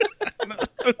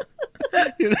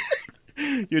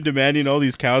 You're demanding all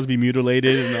these cows be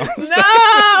mutilated and all this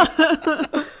stuff.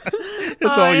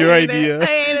 It's all your idea. I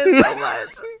hate it so much.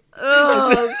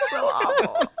 Oh, it's so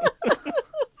awful.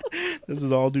 This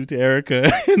is all due to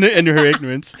Erica and her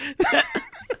ignorance.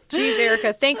 Jeez,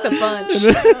 Erica, thanks a bunch.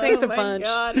 Thanks a bunch.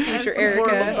 God. Future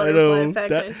Erica. I know.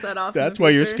 That's why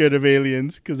you're scared of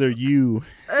aliens, because they're you.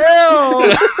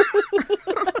 Ew.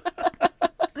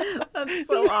 That's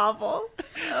so awful.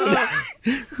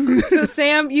 So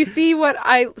Sam, you see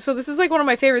so this is like one of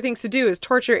my favorite things to do is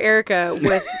torture Erica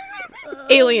with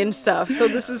alien stuff. So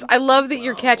I love that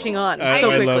you're catching on so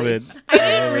quickly. I love it. I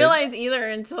didn't realize either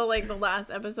until like the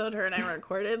last episode her and I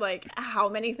recorded like how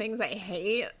many things I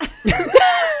hate.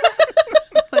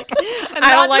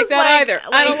 I don't like that either.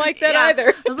 I don't like that either.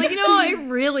 I was like, I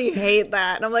really hate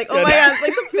that. And I'm like, oh my god, it's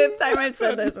like the 5th time I've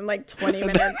said this in like 20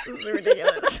 minutes. This is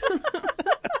ridiculous.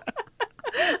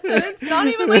 And it's not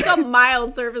even like a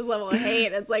mild surface level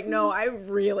hate. It's like, no, I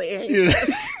really hate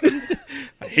this.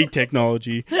 I hate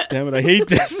technology. Damn it, I hate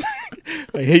this.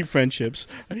 I hate friendships.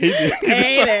 I hate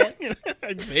it.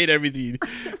 I just hate everything.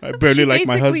 I barely like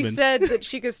my husband. She basically said that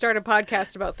she could start a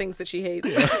podcast about things that she hates.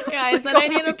 Yeah, I said I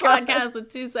need a podcast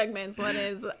with 2 segments. One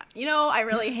is, I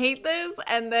really hate this.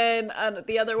 And then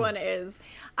the other one is,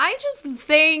 I just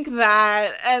think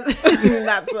that, and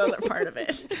that's the other part of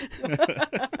it.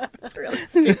 It's really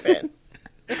stupid.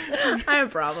 I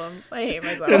have problems. I hate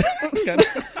myself.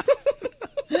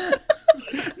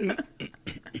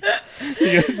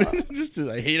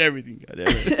 I hate everything. God damn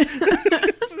it.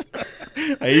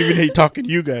 I even hate talking to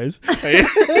you guys. It's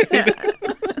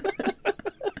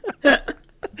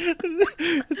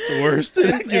the worst. It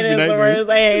is the worst.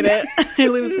 I hate it. I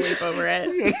lose sleep over it.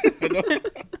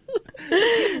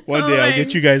 One day I'll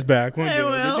get you guys back. One day I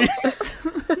will.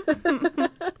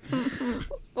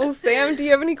 Well, Sam, do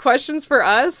you have any questions for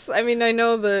us? I mean, I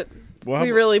know that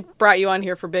we really brought you on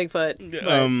here for Bigfoot.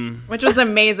 Which was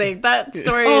amazing. That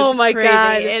story is my crazy.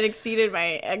 God. It exceeded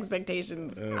my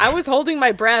expectations. I was holding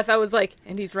my breath. I was like,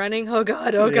 and he's running. Oh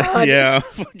God. Oh God. Yeah.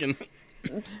 Fucking.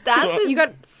 You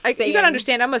got to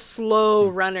understand. I'm a slow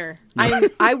runner.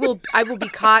 I will be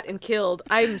caught and killed.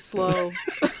 I'm slow.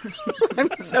 I'm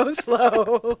so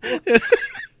slow.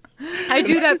 I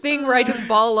do that thing where I just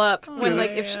ball up when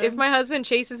if my husband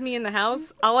chases me in the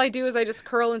house, all I do is I just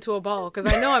curl into a ball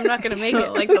because I know I'm not going to make it.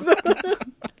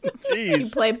 Jeez. You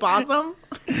play possum?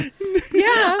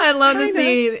 Yeah. I'd love to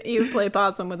see you play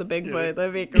possum with a Bigfoot.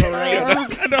 That'd be cool, right?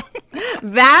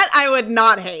 That I would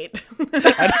not hate.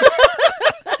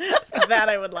 That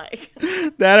I would like.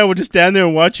 That I would just stand there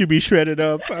and watch you be shredded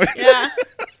up. Yeah.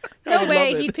 No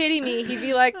way. He'd pity me. He'd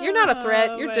be like, "You're not a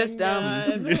threat. You're just dumb."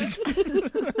 I'd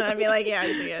be like, "Yeah,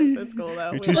 it's cool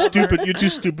though. You're too stupid. You're too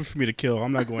stupid for me to kill.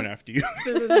 I'm not going after you."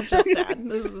 This is just sad.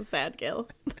 This is a sad kill.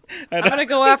 I'm gonna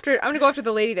go after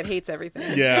the lady that hates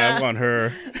everything. Yeah, I want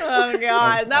her. Oh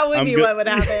God, that would be what would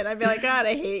happen. I'd be like, God,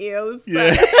 I hate you.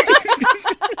 Yeah.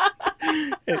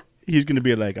 He's gonna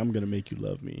be like, "I'm gonna make you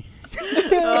love me."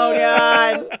 Oh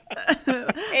God.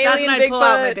 That's when I pull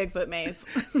out my Bigfoot mace.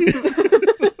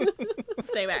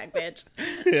 Stay back, bitch.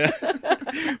 Yeah.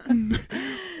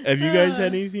 Have you guys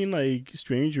had anything like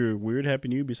strange or weird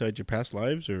happen to you besides your past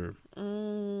lives, or?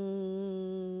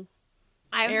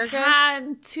 I've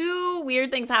had 2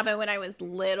 weird things happen when I was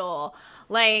little.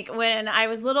 Like when I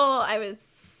was little, I was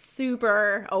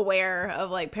super aware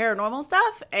of like paranormal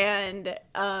stuff, and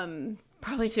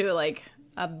probably to like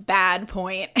a bad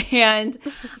point. And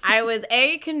I was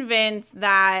convinced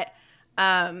that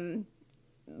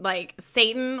like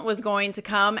Satan was going to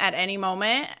come at any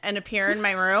moment and appear in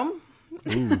my room.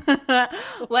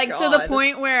 Like to the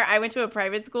point where I went to a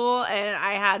private school and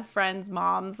I had friends'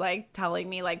 moms like telling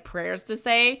me like prayers to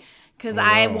say, because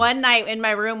I one night in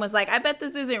my room was like, I bet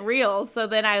this isn't real. So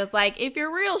then I was like, if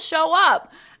you're real, show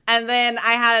up. And then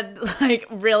I had like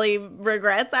really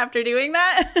regrets after doing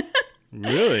that.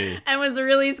 Really? And was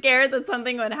really scared that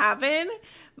something would happen.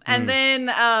 And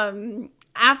then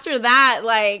after that,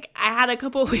 like, I had a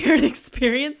couple weird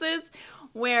experiences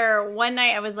where one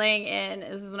night I was laying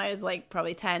this is when I was like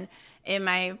probably 10, in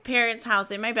my parents' house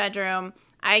in my bedroom.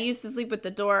 I used to sleep with the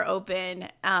door open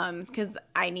because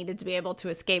I needed to be able to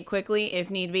escape quickly if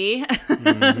need be.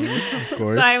 Of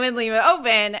course. So I would leave it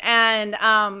open. And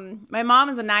my mom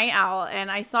is a night owl, and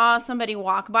I saw somebody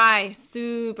walk by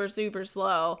super, super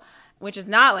slow, which is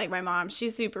not like my mom.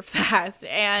 She's super fast,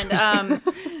 and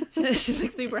she's like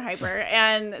super hyper.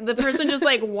 And the person just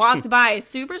like walked by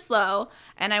super slow,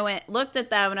 and I looked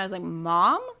at them, and I was like,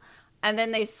 "Mom?" And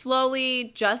then they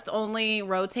slowly just only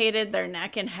rotated their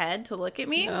neck and head to look at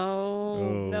me.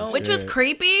 No. Which was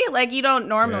creepy. Like, you don't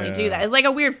normally do that. It's like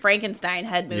a weird Frankenstein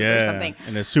head move or something.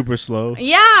 And it's super slow.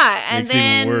 Yeah. And Makes it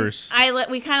then even worse.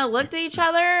 we kind of looked at each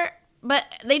other, but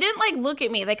they didn't like look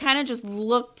at me. They kind of just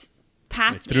looked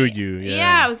past me. Through you,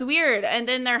 Yeah, it was weird. And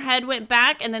then their head went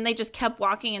back, and then they just kept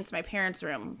walking into my parents'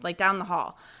 room, like down the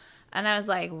hall. And I was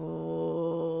like,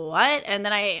 what? And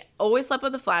then I always slept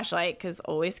with a flashlight because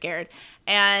always scared.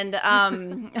 And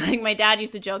like my dad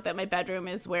used to joke that my bedroom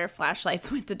is where flashlights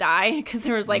went to die because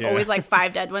there was like always like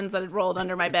 5 dead ones that had rolled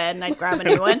under my bed, and I'd grab a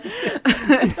new one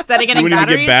instead of getting batteries. You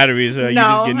wouldn't even get batteries. You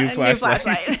just get new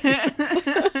flashlight.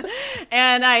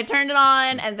 And I turned it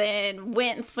on, and then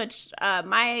went and switched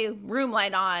my room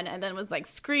light on, and then was like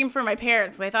screamed for my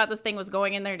parents. I thought this thing was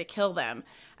going in there to kill them.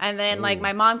 And then, like,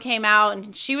 my mom came out,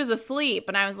 and she was asleep.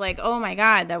 And I was like, oh, my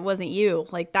God, that wasn't you.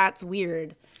 Like, that's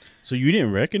weird. So you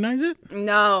didn't recognize it?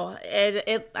 No.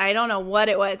 I don't know what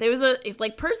it was. It was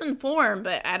like, person form,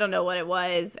 but I don't know what it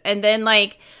was. And then,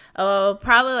 like,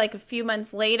 probably, like, a few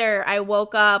months later, I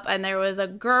woke up, and there was a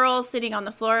girl sitting on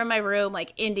the floor of my room,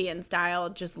 like, Indian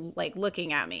style, just, like,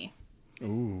 looking at me.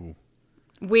 Ooh.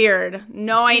 Weird.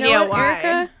 No idea why.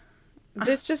 Erica?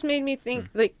 This just made me think,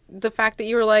 like, the fact that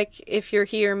you were like, if you're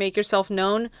here, make yourself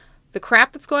known. The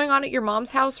crap that's going on at your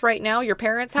mom's house right now, your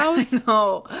parents' house.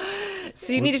 Oh,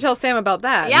 so you need to tell Sam about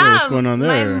that. Yeah, what's going on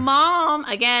there? My mom,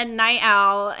 again, night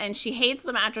owl, and she hates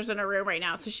the mattress in her room right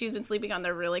now, so she's been sleeping on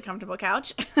the really comfortable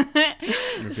couch.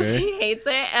 She hates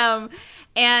it.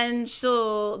 And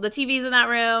the TV's in that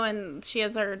room, and she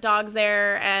has her dogs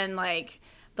there, and like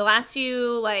the last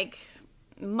few like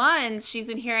months, she's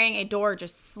been hearing a door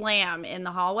just slam in the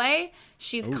hallway.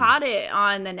 She's caught it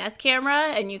on the Nest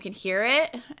camera, and you can hear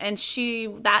it. And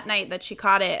that night that she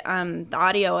caught it, the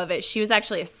audio of it, she was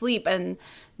actually asleep, and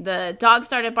the dog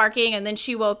started barking, and then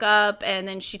she woke up, and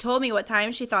then she told me what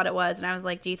time she thought it was. And I was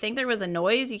like, do you think there was a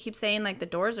noise? You keep saying like the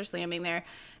doors are slamming there.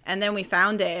 And then we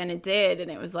found it, and it did, and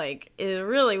it was like, it was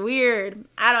really weird.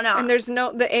 I don't know. And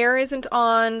the air isn't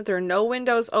on, there are no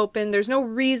windows open, there's no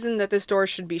reason that this door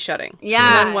should be shutting.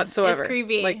 Yeah. None whatsoever. It's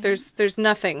creepy. Like, there's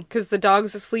nothing, because the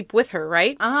dog's asleep with her,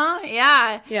 right?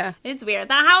 Yeah. Yeah. It's weird.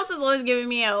 That house has always given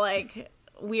me a, like,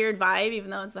 weird vibe,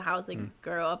 even though it's the house they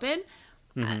grew up in.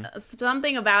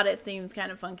 Something about it seems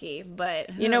kind of funky,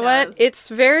 but you know what? It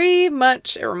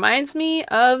reminds me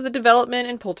of the development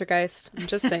in Poltergeist. I'm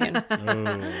just saying.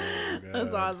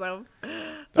 That's awesome.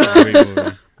 That's a great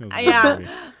movie.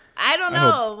 Yeah. I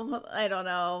don't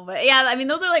know. But yeah, I mean,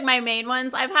 those are like my main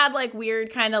ones. I've had like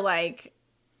weird kind of like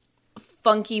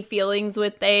funky feelings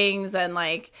with things, and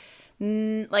like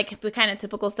the kind of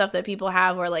typical stuff that people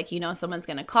have where like, you know, someone's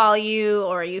going to call you,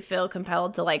 or you feel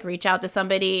compelled to like reach out to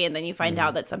somebody, and then you find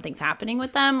out that something's happening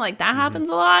with them. Like that happens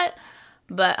a lot.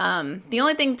 But the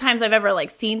only times I've ever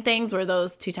like seen things were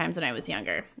those 2 times when I was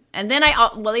younger. And then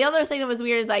the other thing that was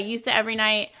weird is I used to every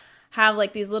night have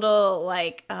like these little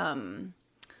like,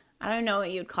 I don't know what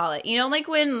you'd call it. You know, like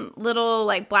when little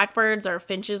like blackbirds or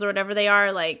finches or whatever they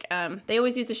are, like they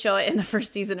always used to show it in the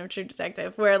first season of True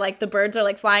Detective, where like the birds are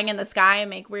like flying in the sky and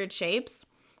make weird shapes,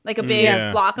 like a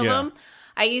big flock of them.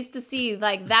 I used to see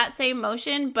like that same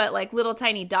motion, but like little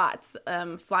tiny dots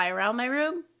fly around my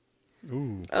room.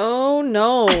 Ooh. Oh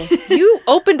no! You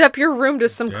opened up your room to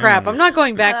some crap. I'm not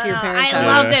going back to your parents' house. I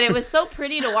loved it. It was so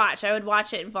pretty to watch. I would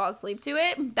watch it and fall asleep to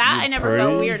it. That I never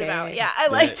felt weird about. Yeah, I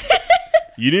liked it.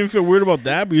 You didn't feel weird about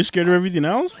that, but you're scared of everything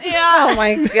else? Yeah. Oh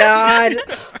my god.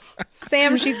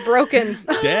 Sam, she's broken.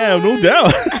 Damn, no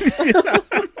doubt.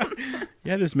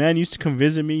 Yeah, this man used to come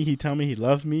visit me. He'd tell me he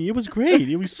loved me. It was great.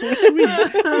 It was so sweet.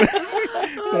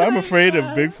 But I'm afraid of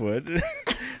Bigfoot.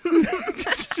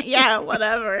 Yeah,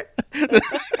 whatever.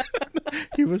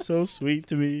 He was so sweet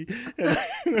to me.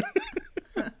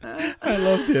 I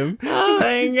loved him. Oh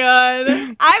my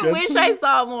god. I wish I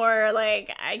saw more.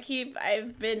 Like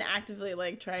I've been actively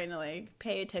like trying to like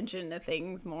pay attention to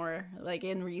things more like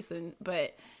in recent,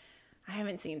 but I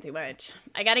haven't seen too much.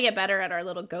 I got to get better at our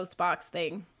little ghost box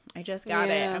thing. I just got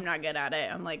it. Yeah. I'm not good at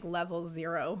it. I'm like level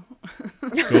 0.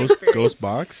 Ghost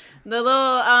box. The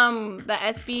little the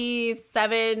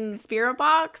SB7 Spirit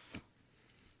box.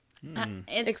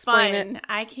 It's Explain fun.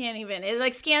 I can't even. It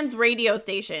like scans radio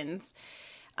stations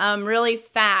really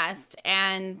fast,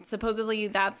 and supposedly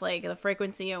that's like the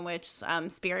frequency in which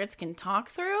spirits can talk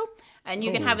through, and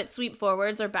you can have it sweep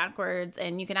forwards or backwards,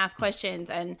 and you can ask questions,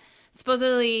 and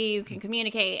supposedly you can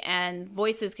communicate, and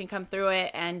voices can come through it,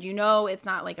 and it's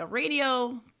not like a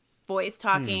radio voice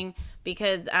talking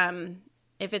because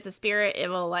if it's a spirit, it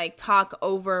will like talk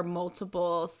over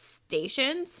multiple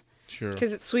stations. Sure.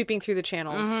 Because it's sweeping through the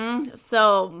channels.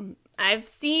 So I've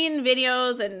seen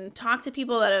videos and talked to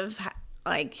people that have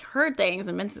like heard things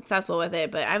and been successful with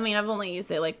it, but I mean I've only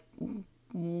used it like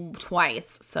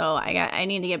twice, so I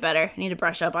need to get better. I need to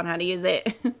brush up on how to use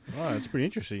it. Wow, that's pretty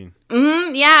interesting.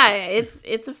 Yeah,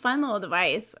 it's a fun little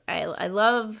device. I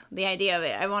love the idea of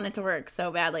it. I want it to work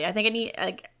so badly. I think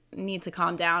I need to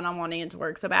calm down on wanting it to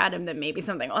work so bad, and then maybe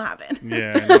something will happen.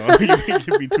 Yeah, I know.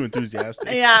 You'd be too enthusiastic.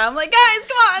 Yeah, I'm like, guys,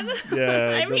 come on. Yeah,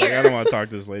 I'm like, here. I don't want to talk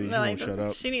to this lady. She They're won't like, shut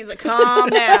up. She needs to calm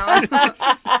down.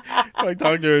 Like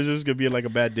talking to her is just gonna be like a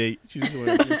bad date. She just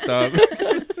want to stop. Just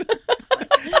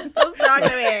talk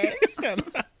to me.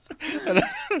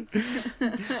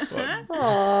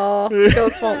 Aw,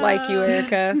 ghosts won't like you,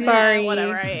 Erica. Sorry. Yeah,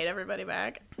 whatever. I hate everybody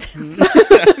back.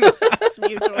 It's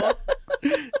mutual.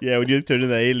 Yeah, when you turn into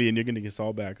the alien, you're gonna get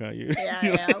Saul back, huh?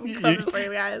 Yeah. I'm coming for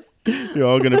you guys. You're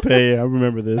all gonna pay. I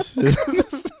remember this.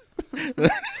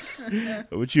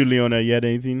 With you, Leona, you had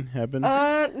anything happen?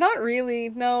 Not really.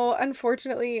 No,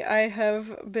 unfortunately, I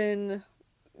have been.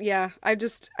 Yeah, I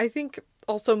think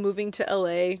also moving to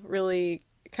LA really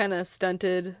kind of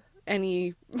stunted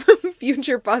any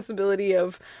future possibility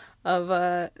of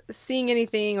seeing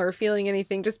anything or feeling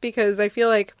anything, just because I feel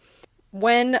like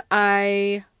when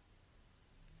I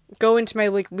go into my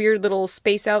like weird little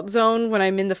space out zone when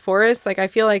I'm in the forest, like I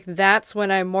feel like that's when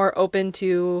I'm more open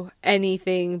to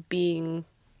anything being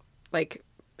like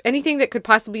anything that could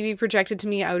possibly be projected to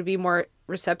me. I would be more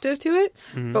receptive to it.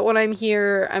 Mm-hmm. But when I'm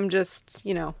here, I'm just,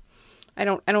 I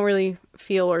don't really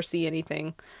feel or see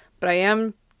anything. But I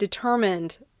am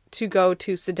determined to go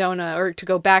to Sedona, or to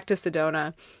go back to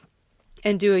Sedona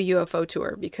and do a UFO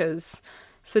tour, because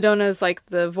Sedona is like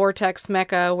the vortex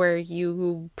mecca where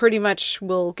you pretty much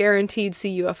will guaranteed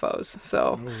see UFOs.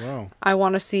 So wow. I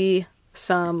want to see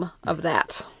some of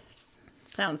that.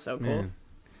 Sounds so cool. Man.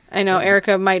 I know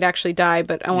Erica might actually die,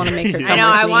 but I want to make her come I know.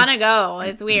 with I me. want to go.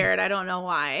 It's weird. I don't know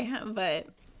why, but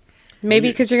Maybe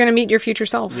because you're going to meet your future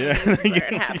self. Yeah. that's where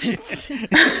it happens.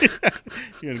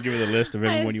 You're gonna give her the list of I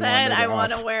everyone you want. said I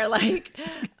want off. to wear like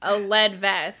a lead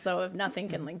vest, so if nothing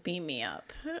can like beam me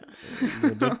up.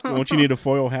 Won't you need a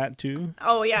foil hat too?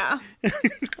 Oh yeah.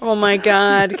 Oh my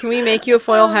God. Can we make you a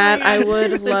foil Oh my hat? I God.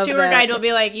 would The love tour that. guide will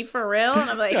be like, "You for real?" And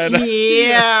I'm like,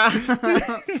 "Yeah."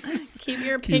 Keep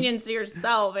your opinions to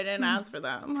yourself. I didn't ask for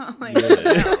them. I'm like,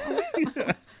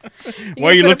 no. Why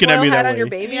are you put a looking at foil me hat that on way? your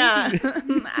baby? Yeah.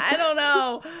 I don't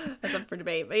know. That's up for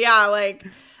debate. But yeah, like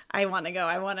I want to go.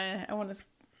 I want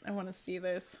to see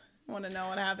this. I want to know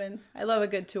what happens. I love a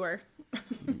good tour.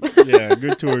 Yeah,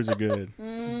 good tours are good.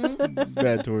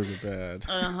 Bad tours are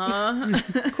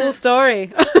bad. Cool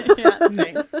story. Yeah,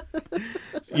 thanks.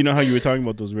 You know how you were talking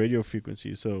about those radio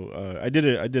frequencies. So I did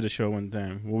a show one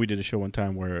time. Well, we did a show one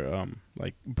time where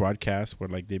like broadcasts where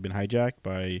like they've been hijacked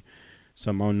by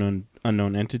some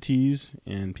unknown entities,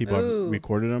 and people Ooh. have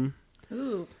recorded them.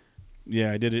 Ooh.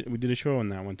 Yeah, I did it. We did a show on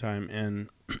that one time, and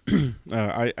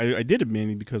I did it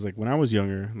mainly because like when I was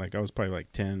younger, like I was probably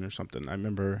like 10 or something. I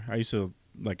remember I used to,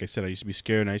 like I said, I used to be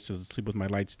scared, and I used to sleep with my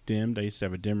lights dimmed. I used to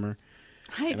have a dimmer.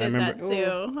 I And did I remember-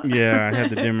 that too. Yeah, I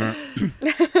had the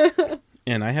dimmer.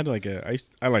 And I had like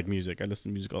I like music. I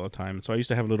listen to music all the time. So I used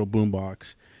to have a little boom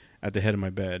box at the head of my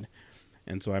bed.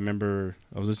 And so I remember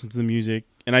I was listening to the music,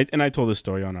 and I told this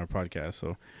story on our podcast,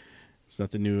 so it's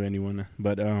nothing new to anyone.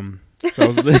 But so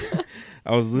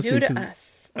I was listening New to to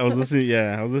us. I was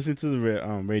listening to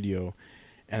the radio,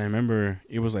 and I remember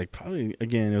it was like probably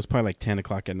like 10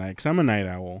 o'clock at night, because I'm a night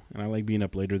owl and I like being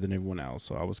up later than everyone else.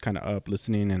 So I was kind of up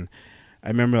listening, and I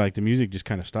remember like the music just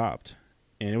kind of stopped,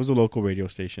 and it was a local radio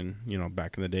station. You know,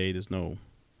 back in the day, there's no,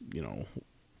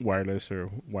 wireless or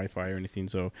Wi-Fi or anything,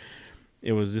 so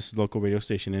it was this local radio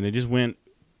station, and it just went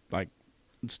like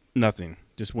nothing,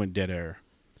 just went dead air.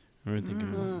 I remember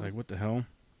thinking, like, what the hell?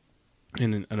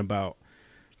 And about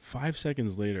 5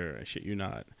 seconds later, I shit you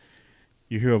not,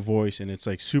 you hear a voice, and it's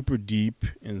like super deep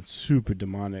and super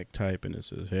demonic type, and it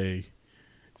says, "Hey,"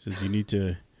 it says, you need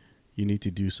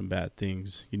to do some bad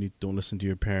things. Don't listen to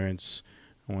your parents.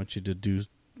 I want you to do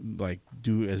like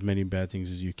do as many bad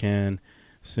things as you can,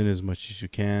 sin as much as you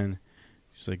can.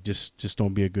 It's like just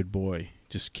don't be a good boy.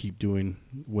 Just keep doing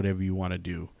whatever you want to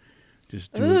do.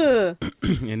 Just do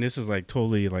it. And this is like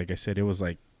totally, like I said, it was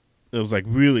like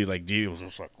really like deep. It was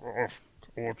just like, oh,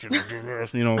 I want you to do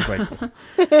this. You know, it's like,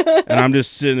 and I'm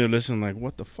just sitting there listening, like,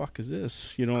 what the fuck is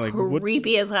this? You know, like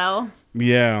creepy as hell.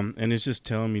 Yeah, and it's just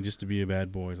telling me just to be a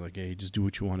bad boy. It's like, hey, just do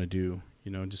what you want to do.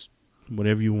 You know, just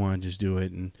whatever you want, just do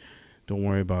it, and don't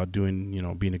worry about doing, you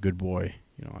know, being a good boy.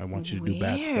 You know, I want you to do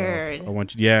bad stuff. I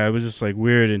want you. Yeah, it was just like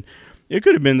weird, and it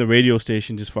could have been the radio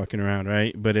station just fucking around,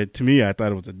 right? But to me, I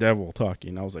thought it was the devil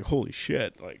talking. I was like, holy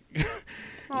shit, like.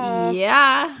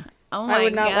 Yeah. Oh my God. I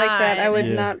would not like that. I would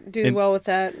not do well with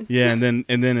that. Yeah, and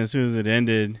then as soon as it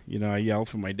ended, you know, I yelled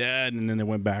for my dad, and then it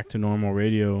went back to normal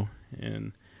radio,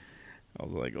 and I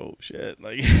was like, oh shit,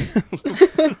 like.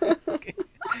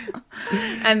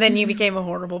 And then you became a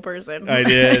horrible person. I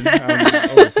did.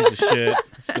 I'm a piece of shit.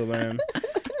 Still am.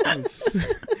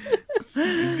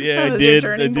 Yeah, I did.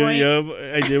 Yeah,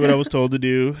 I did what I was told to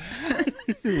do.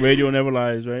 Radio never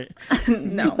lies, right?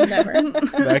 No, never.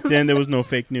 Back then, there was no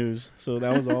fake news, so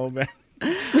that was all bad.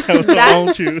 That was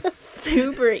all true.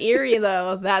 Super eerie,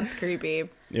 though. That's creepy.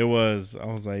 It was. I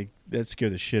was like, that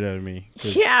scared the shit out of me.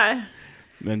 Yeah.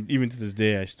 And even to this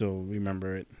day, I still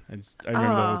remember it. I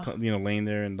remember the whole time, you know, laying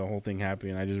there and the whole thing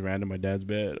happening. I just ran to my dad's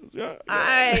bed.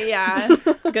 Yeah.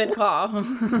 Good call.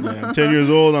 Yeah, I'm 10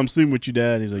 years old. I'm sleeping with you,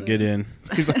 Dad. He's like, get in.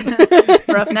 He's like,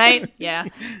 rough night. Yeah.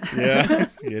 Yeah,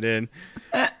 get in.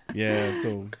 Yeah,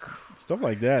 so stuff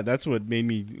like that. That's what made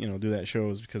me, you know, do that show,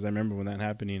 is because I remember when that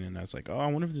happening, and I was like, oh, I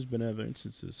wonder if there's been other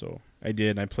instances. So I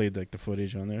did. I played like the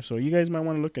footage on there. So you guys might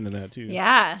want to look into that too.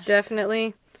 Yeah,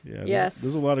 definitely. Yeah, yes.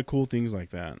 There's a lot of cool things like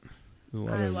that. There's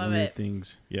a lot of love weird it.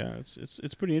 things. Yeah,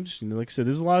 it's pretty interesting. Like I said,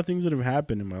 there's a lot of things that have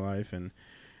happened in my life, and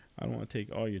I don't want to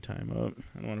take all your time up.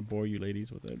 I don't want to bore you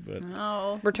ladies with it, but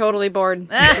we're totally bored.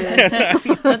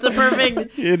 That's a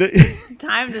perfect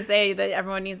time to say that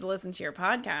everyone needs to listen to your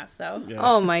podcast, though. Yeah.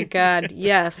 Oh my God,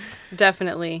 yes,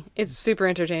 definitely. It's super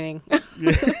entertaining.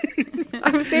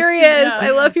 I'm serious. Yeah.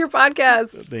 I love your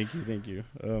podcast. Thank you.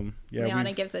 Yeah,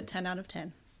 Liana gives it 10 out of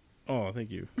 10. Oh, thank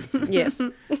you. Yes.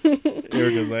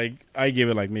 Erica's like, I give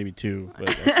it like maybe 2, but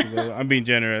that's 'cause I'm being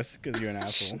generous because you're an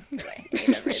asshole.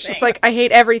 It's like, I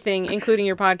hate everything, including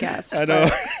your podcast. I know.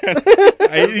 I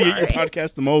hate your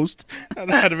podcast the most.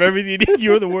 Out of everything,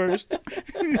 you're the worst.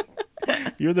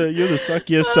 You're the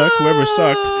suckiest suck whoever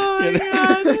sucked.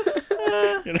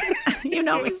 You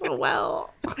know me so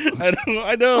well.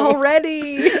 I know.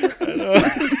 Already. I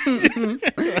know.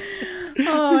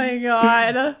 Oh my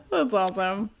God, that's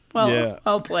awesome. Well, yeah.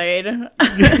 Well played.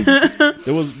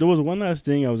 There was one last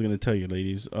thing I was going to tell you,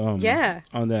 ladies. Yeah.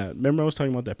 On that, remember I was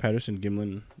talking about that Patterson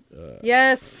Gimlin.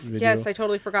 Yes. Video? Yes, I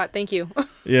totally forgot. Thank you.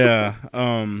 Yeah.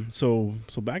 So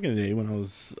back in the day when I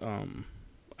was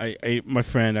my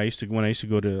friend, when I used to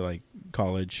go to like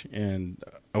college, and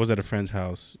I was at a friend's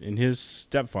house, and his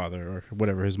stepfather or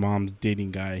whatever, his mom's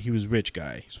dating guy, he was a rich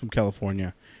guy. He's from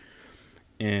California.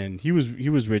 And he was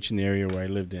rich in the area where I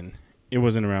lived in. It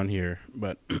wasn't around here,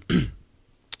 but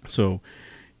so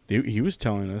he was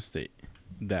telling us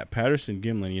that Patterson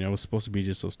Gimlin, you know, was supposed to be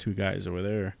just those 2 guys over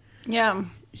there. Yeah.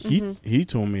 He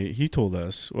told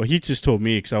us. Well, he just told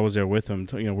me because I was there with him.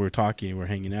 You know, we were talking, we were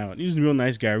hanging out. He's a real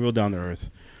nice guy, real down to earth.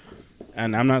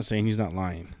 And I'm not saying he's not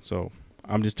lying. So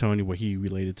I'm just telling you what he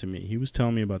related to me. He was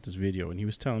telling me about this video, and he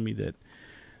was telling me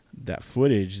that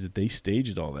footage that they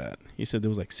staged all that. He said there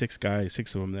was like 6 guys,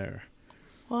 6 of them there.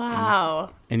 Wow.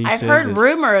 And I've heard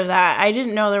rumor of that. I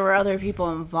didn't know there were other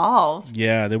people involved.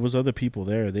 Yeah, there was other people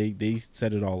there. They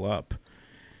set it all up.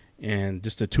 And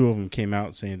just the 2 of them came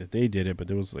out saying that they did it, but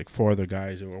there was like 4 other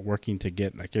guys that were working to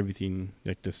get like everything,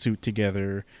 like the suit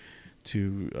together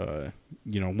to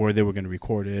you know, where they were going to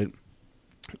record it.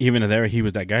 Even there,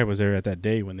 that guy was there at that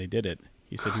day when they did it.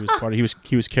 He said he was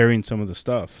he was carrying some of the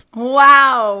stuff.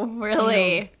 Wow,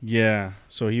 really? Yeah.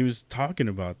 So he was talking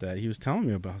about that. He was telling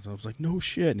me about it. I was like, no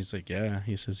shit. And he's like, yeah.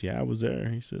 He says, yeah, I was there.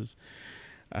 He says,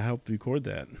 I helped record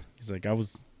that. He's like, there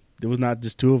was not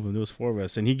just 2 of them. There was 4 of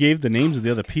us. And he gave the names of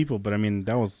the other people. But I mean,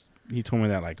 he told me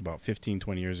that like about 15,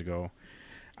 20 years ago.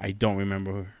 I don't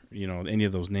remember, you know, any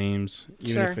of those names.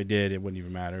 Even if I did, it wouldn't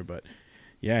even matter. But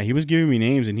yeah, he was giving me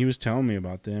names, and he was telling me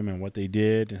about them and what they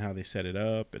did and how they set it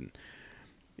up. And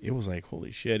it was like,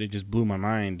 holy shit, it just blew my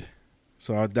mind.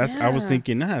 So I was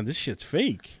thinking, nah, this shit's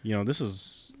fake. You know, this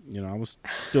is, you know, I was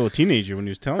still a teenager when he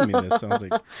was telling me this. I was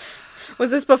like, was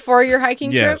this before your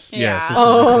hiking trip? Yes.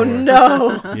 Oh,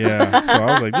 no. Yeah. So I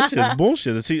was like, this shit's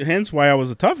bullshit. See, hence why I was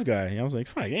a tough guy. I was like,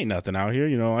 fuck, ain't nothing out here.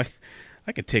 You know,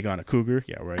 I could take on a cougar.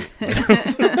 Yeah, right.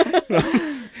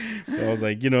 So I was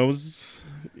like, it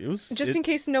was Just in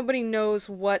case nobody knows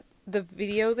what the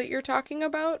video that you're talking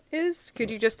about is, could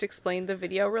you just explain the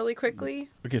video really quickly?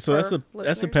 Okay, so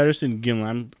that's the Patterson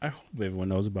Gimlin. I hope everyone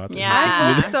knows about this. Yeah,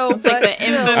 I hope so. It's like but the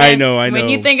still. infamous. I know. When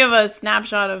you think of a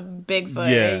snapshot of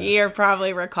Bigfoot, Yeah. you're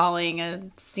probably recalling a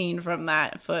scene from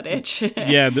that footage.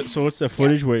 Yeah, so it's the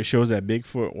footage where it shows that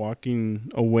Bigfoot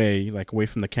walking away, like away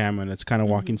from the camera, and it's kind of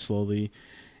walking slowly,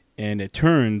 and it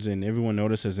turns, and everyone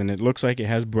notices, and it looks like it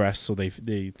has breasts, so they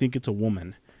think it's a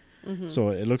woman. So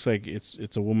it looks like it's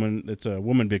a woman. It's a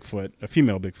woman Bigfoot, a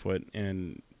female Bigfoot,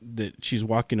 and that she's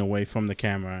walking away from the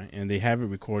camera, and they have it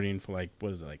recording for like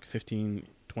 15,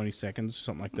 20 seconds,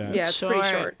 something like that. Yeah, it's pretty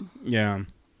short. Yeah.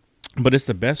 But it's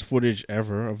the best footage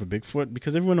ever of a Bigfoot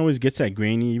because everyone always gets that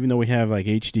grainy. Even though we have like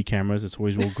HD cameras, it's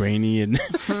always real grainy, and,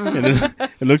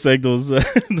 it looks like those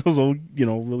old,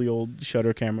 really old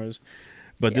shutter cameras.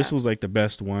 But this was like the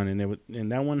best one,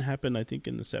 and that one happened, I think,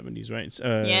 in the 70s, right?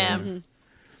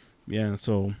 Yeah.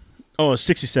 So,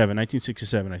 1967, I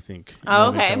think. In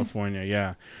Northern California,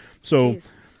 yeah. So,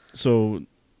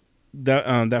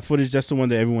 that footage, that's the one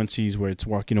that everyone sees where it's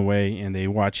walking away and they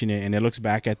watching it and it looks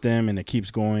back at them and it keeps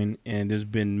going. And there's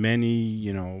been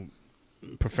many,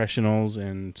 professionals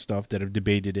and stuff that have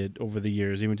debated it over the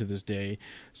years, even to this day.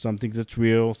 Some think that's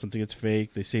real, some think it's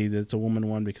fake. They say that it's a woman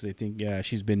one because they think,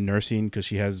 she's been nursing because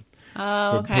she has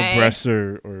her breasts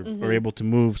are able to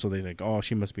move. So they think,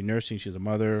 she must be nursing. She's a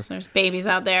mother. So there's babies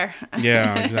out there.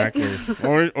 Yeah, exactly.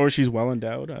 Or she's well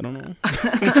endowed. I don't know.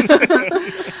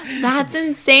 That's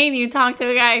insane. You talked to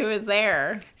a guy who was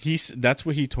there. That's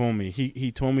what he told me.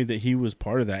 He told me that he was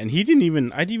part of that, and I didn't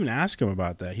even ask him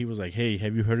about that. He was like, "Hey,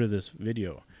 have you heard of this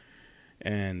video?"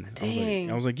 And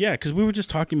I was like, "Yeah," because we were just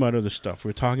talking about other stuff. We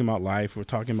were talking about life. We were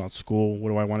talking about school. What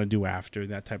do I want to do after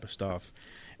that type of stuff?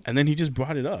 And then he just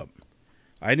brought it up.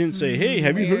 I didn't say, "Hey,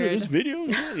 have you heard of this video?"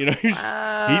 He did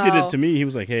it to me. He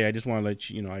was like, "Hey, I just want to let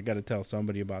you know. I got to tell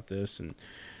somebody about this." And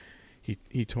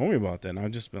he told me about that, and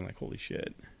I've just been like, "Holy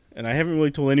shit." And I haven't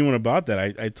really told anyone about that.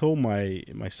 I told my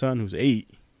son who's 8,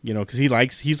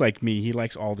 because he's like me. He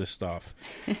likes all this stuff.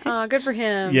 Oh, good for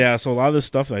him. Yeah, so a lot of this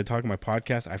stuff that I talk in my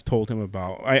podcast, I've told him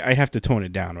about. I have to tone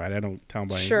it down, right? I don't tell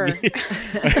him about anything.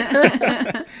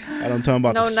 I don't tell him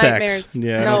about the nightmares. sex.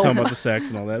 Yeah, I don't tell him about the sex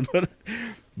and all that.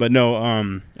 But no,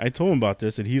 I told him about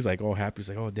this, and he's like, all happy. He's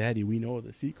like, "Oh, Daddy, we know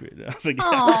the secret." I was like,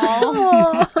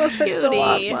 "Oh, that's so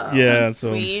awesome." Yeah, that's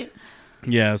sweet.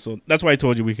 Yeah, so that's why I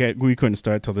told you we couldn't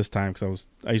start till this time because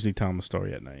I usually tell them a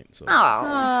story at night. So.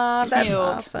 Oh, that's cute.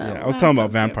 Awesome. Yeah, I was talking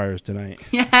about vampires tonight.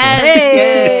 Yes,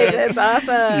 hey, that's awesome.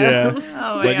 Yeah.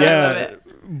 Oh my God, I love it.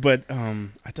 But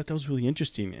I thought that was really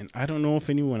interesting, and I don't know if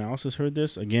anyone else has heard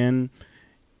this. Again,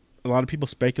 a lot of people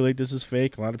speculate this is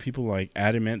fake. A lot of people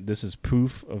adamant this is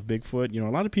proof of Bigfoot. A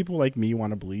lot of people like me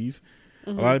want to believe.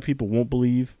 A lot of people won't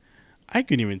believe. I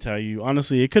couldn't even tell you.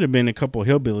 Honestly, it could have been a couple of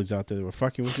hillbillies out there that were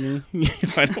fucking with me.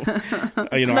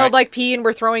 Smelled like pee and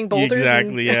were throwing boulders.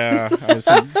 Exactly, yeah.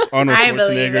 Some Arnold I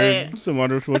believe Schwarzenegger, it. some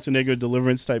Arnold Schwarzenegger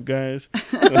deliverance type guys.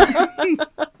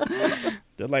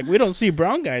 They're like, "We don't see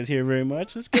brown guys here very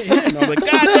much. Let's get him." And I'm like,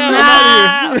 "God damn, I'm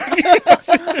out of here."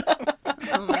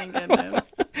 Oh my goodness.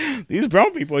 These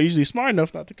brown people are usually smart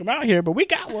enough not to come out here, but we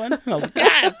got one. And I was like,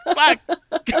 "God, fuck.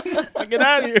 Get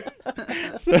out of here."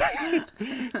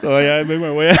 So yeah, I made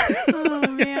my way out. Oh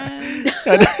man.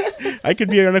 I could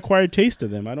be an acquired taste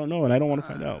of them. I don't know, and I don't want to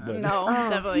find out. But No,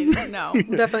 definitely no.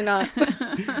 Definitely not.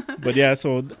 But yeah,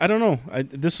 so I don't know.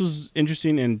 this was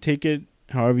interesting, and take it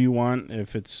however you want.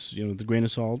 If it's the grain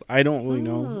of salt, I don't really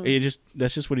know.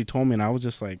 That's just what he told me, and I was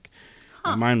just like,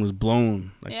 my mind was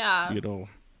blown. Like, Yeah.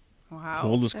 Wow, the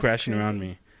world was crashing around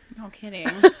me. No kidding.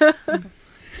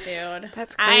 Dude,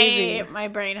 that's crazy. My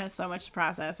brain has so much to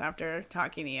process after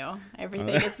talking to you.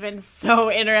 Everything has been so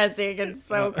interesting and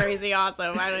so crazy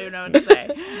awesome. I don't even know what to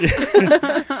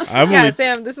say.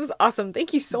 Sam, this was awesome.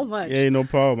 Thank you so much. Yeah, no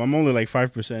problem. I'm only like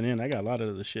 5% in. I got a lot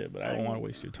of the shit, but I don't want to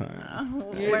waste your time.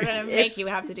 We're gonna make you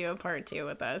have to do a part 2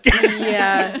 with us.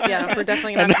 Yeah, we're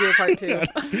definitely gonna have to do a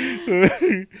part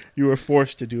 2. You were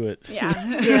forced to do it.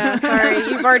 Yeah. Sorry,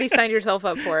 you've already signed yourself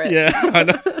up for it. Yeah, I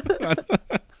know.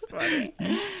 Funny.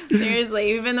 Seriously,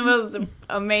 you've been the most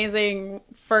amazing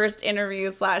first interview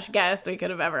 / guest we could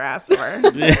have ever asked for.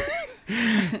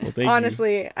 Well,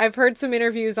 honestly, I've heard some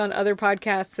interviews on other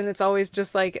podcasts, and it's always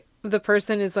just like the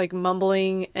person is like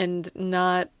mumbling and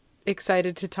not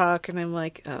excited to talk, and I'm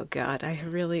like, oh God,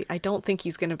 I don't think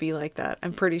he's gonna be like that.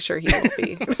 I'm pretty sure he won't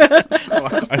be.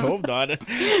 I hope not.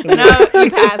 No,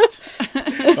 you passed.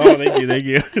 Oh, thank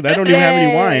you. I don't even have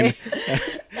any wine.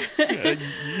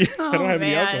 I don't have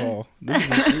any alcohol.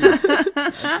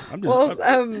 I'm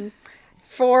just,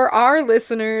 For our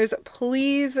listeners,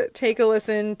 please take a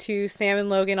listen to Sam and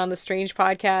Logan on the Strange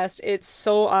podcast. It's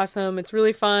so awesome. It's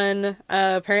really fun.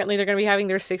 Apparently, they're going to be having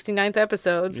their 69th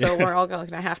episode, so we're all going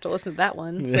to have to listen to that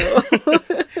one. So.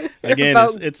 Again,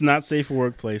 it's not safe for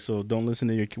workplace, so don't listen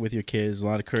to with your kids. A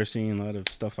lot of cursing, a lot of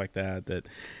stuff like that. That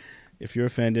if you're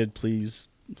offended, please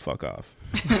fuck off.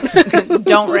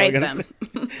 Don't rape them.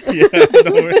 Yeah,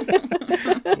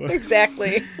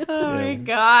 exactly. Oh my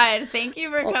God. Thank you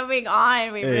for coming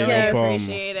on. We really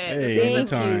appreciate it. Hey,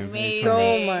 This is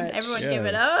so much. Everyone give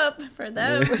it up for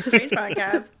them. Strange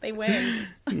podcast. They win.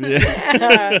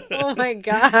 Yeah. Oh my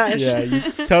gosh. Yeah, you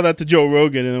tell that to Joe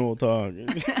Rogan and then we'll talk.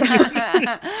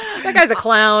 That guy's a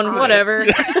clown. Whatever.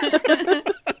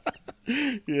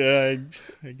 Yeah,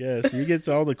 I guess. He gets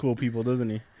all the cool people, doesn't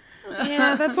he?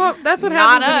 Yeah, that's what happens when you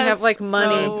have like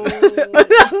money.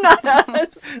 Not us.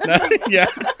 Yeah.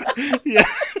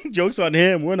 Joke's on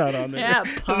him. We're not on there. Yeah,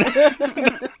 punk.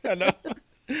 I know.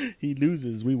 He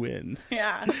loses, we win.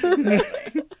 Yeah.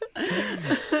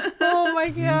 Oh my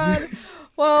God.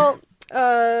 Well,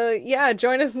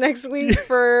 join us next week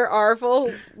for our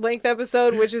full length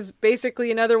episode, which is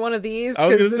basically another one of these.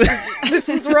 Because this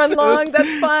is run long.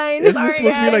 That's fine. Is this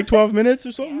supposed to be like 12 minutes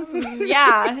or something?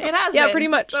 Yeah, it has been. Pretty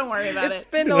much. Don't worry about it. It's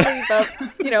been only about,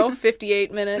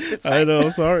 58 minutes. It's fine. I know,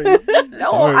 sorry.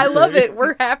 No, I love it.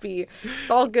 We're happy.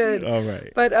 It's all good. All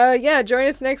right. But join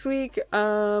us next week.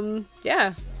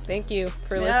 Thank you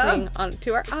for listening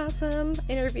to our awesome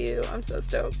interview. I'm so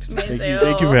stoked.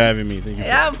 Thank you for having me.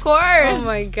 Of course. Oh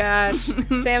my gosh.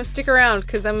 Sam, stick around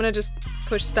because I'm going to just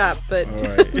push stop. But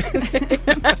all right.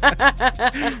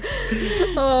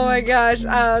 Oh my gosh.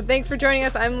 Thanks for joining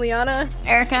us. I'm Liana.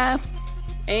 Erica.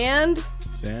 And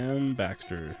Sam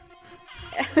Baxter.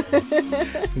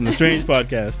 From the Strange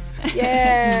Podcast.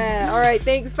 Yeah. All right.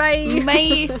 Thanks. Bye.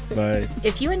 Bye. Bye.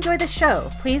 If you enjoy the show,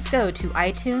 please go to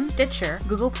iTunes, Stitcher,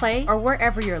 Google Play, or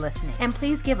wherever you're listening, and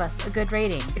please give us a good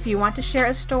rating. If you want to share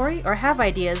a story or have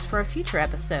ideas for a future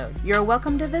episode, you're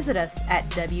welcome to visit us at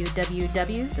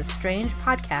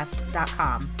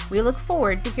www.thestrangepodcast.com. We look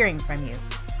forward to hearing from you.